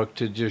in a book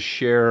to just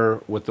share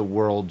with the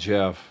world,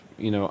 Jeff,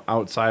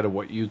 outside of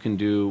what you can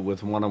do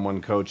with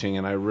one-on-one coaching.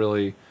 And I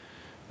really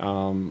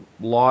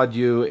laud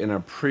you and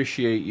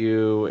appreciate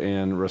you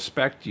and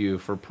respect you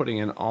for putting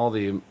in all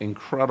the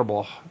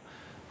incredible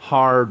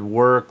hard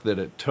work that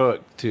it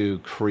took to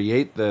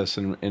create this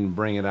and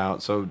bring it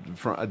out. So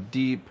from a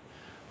deep,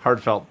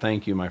 heartfelt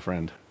thank you, my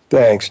friend.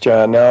 Thanks,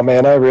 John. No,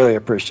 man, I really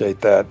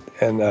appreciate that.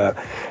 And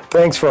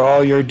thanks for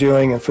all you're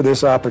doing and for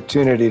this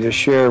opportunity to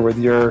share with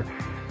your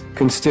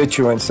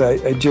constituents.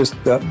 I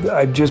just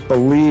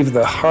believe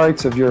the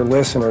hearts of your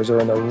listeners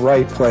are in the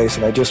right place,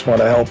 and I just want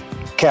to help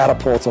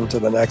catapult them to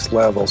the next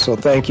level. So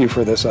thank you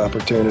for this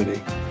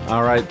opportunity.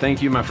 All right.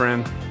 Thank you, my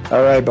friend.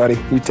 All right, buddy.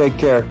 You take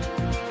care.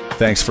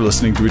 Thanks for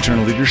listening to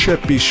Eternal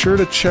Leadership. Be sure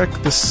to check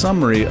the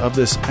summary of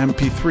this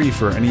MP3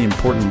 for any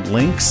important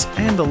links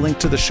and a link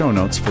to the show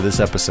notes for this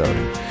episode.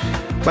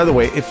 By the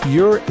way, if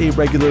you're a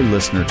regular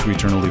listener to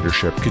Eternal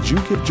Leadership, could you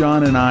give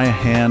John and I a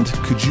hand?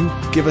 Could you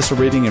give us a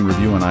rating and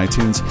review on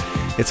iTunes?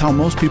 It's how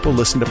most people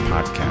listen to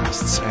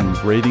podcasts, and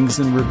ratings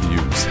and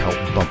reviews help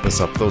bump us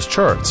up those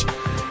charts.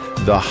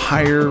 The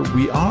higher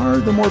we are,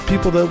 the more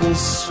people that will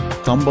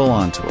stumble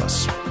onto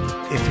us.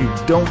 If you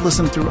don't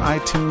listen through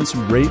iTunes,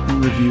 rate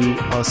and review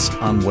us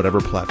on whatever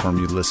platform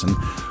you listen,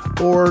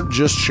 or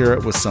just share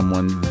it with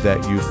someone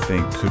that you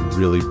think could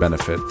really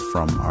benefit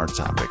from our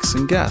topics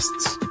and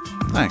guests.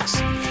 Thanks.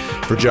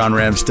 For John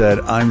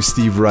Ramstead, I'm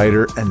Steve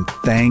Ryder, and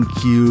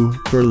thank you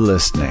for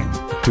listening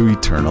to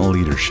Eternal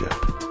Leadership.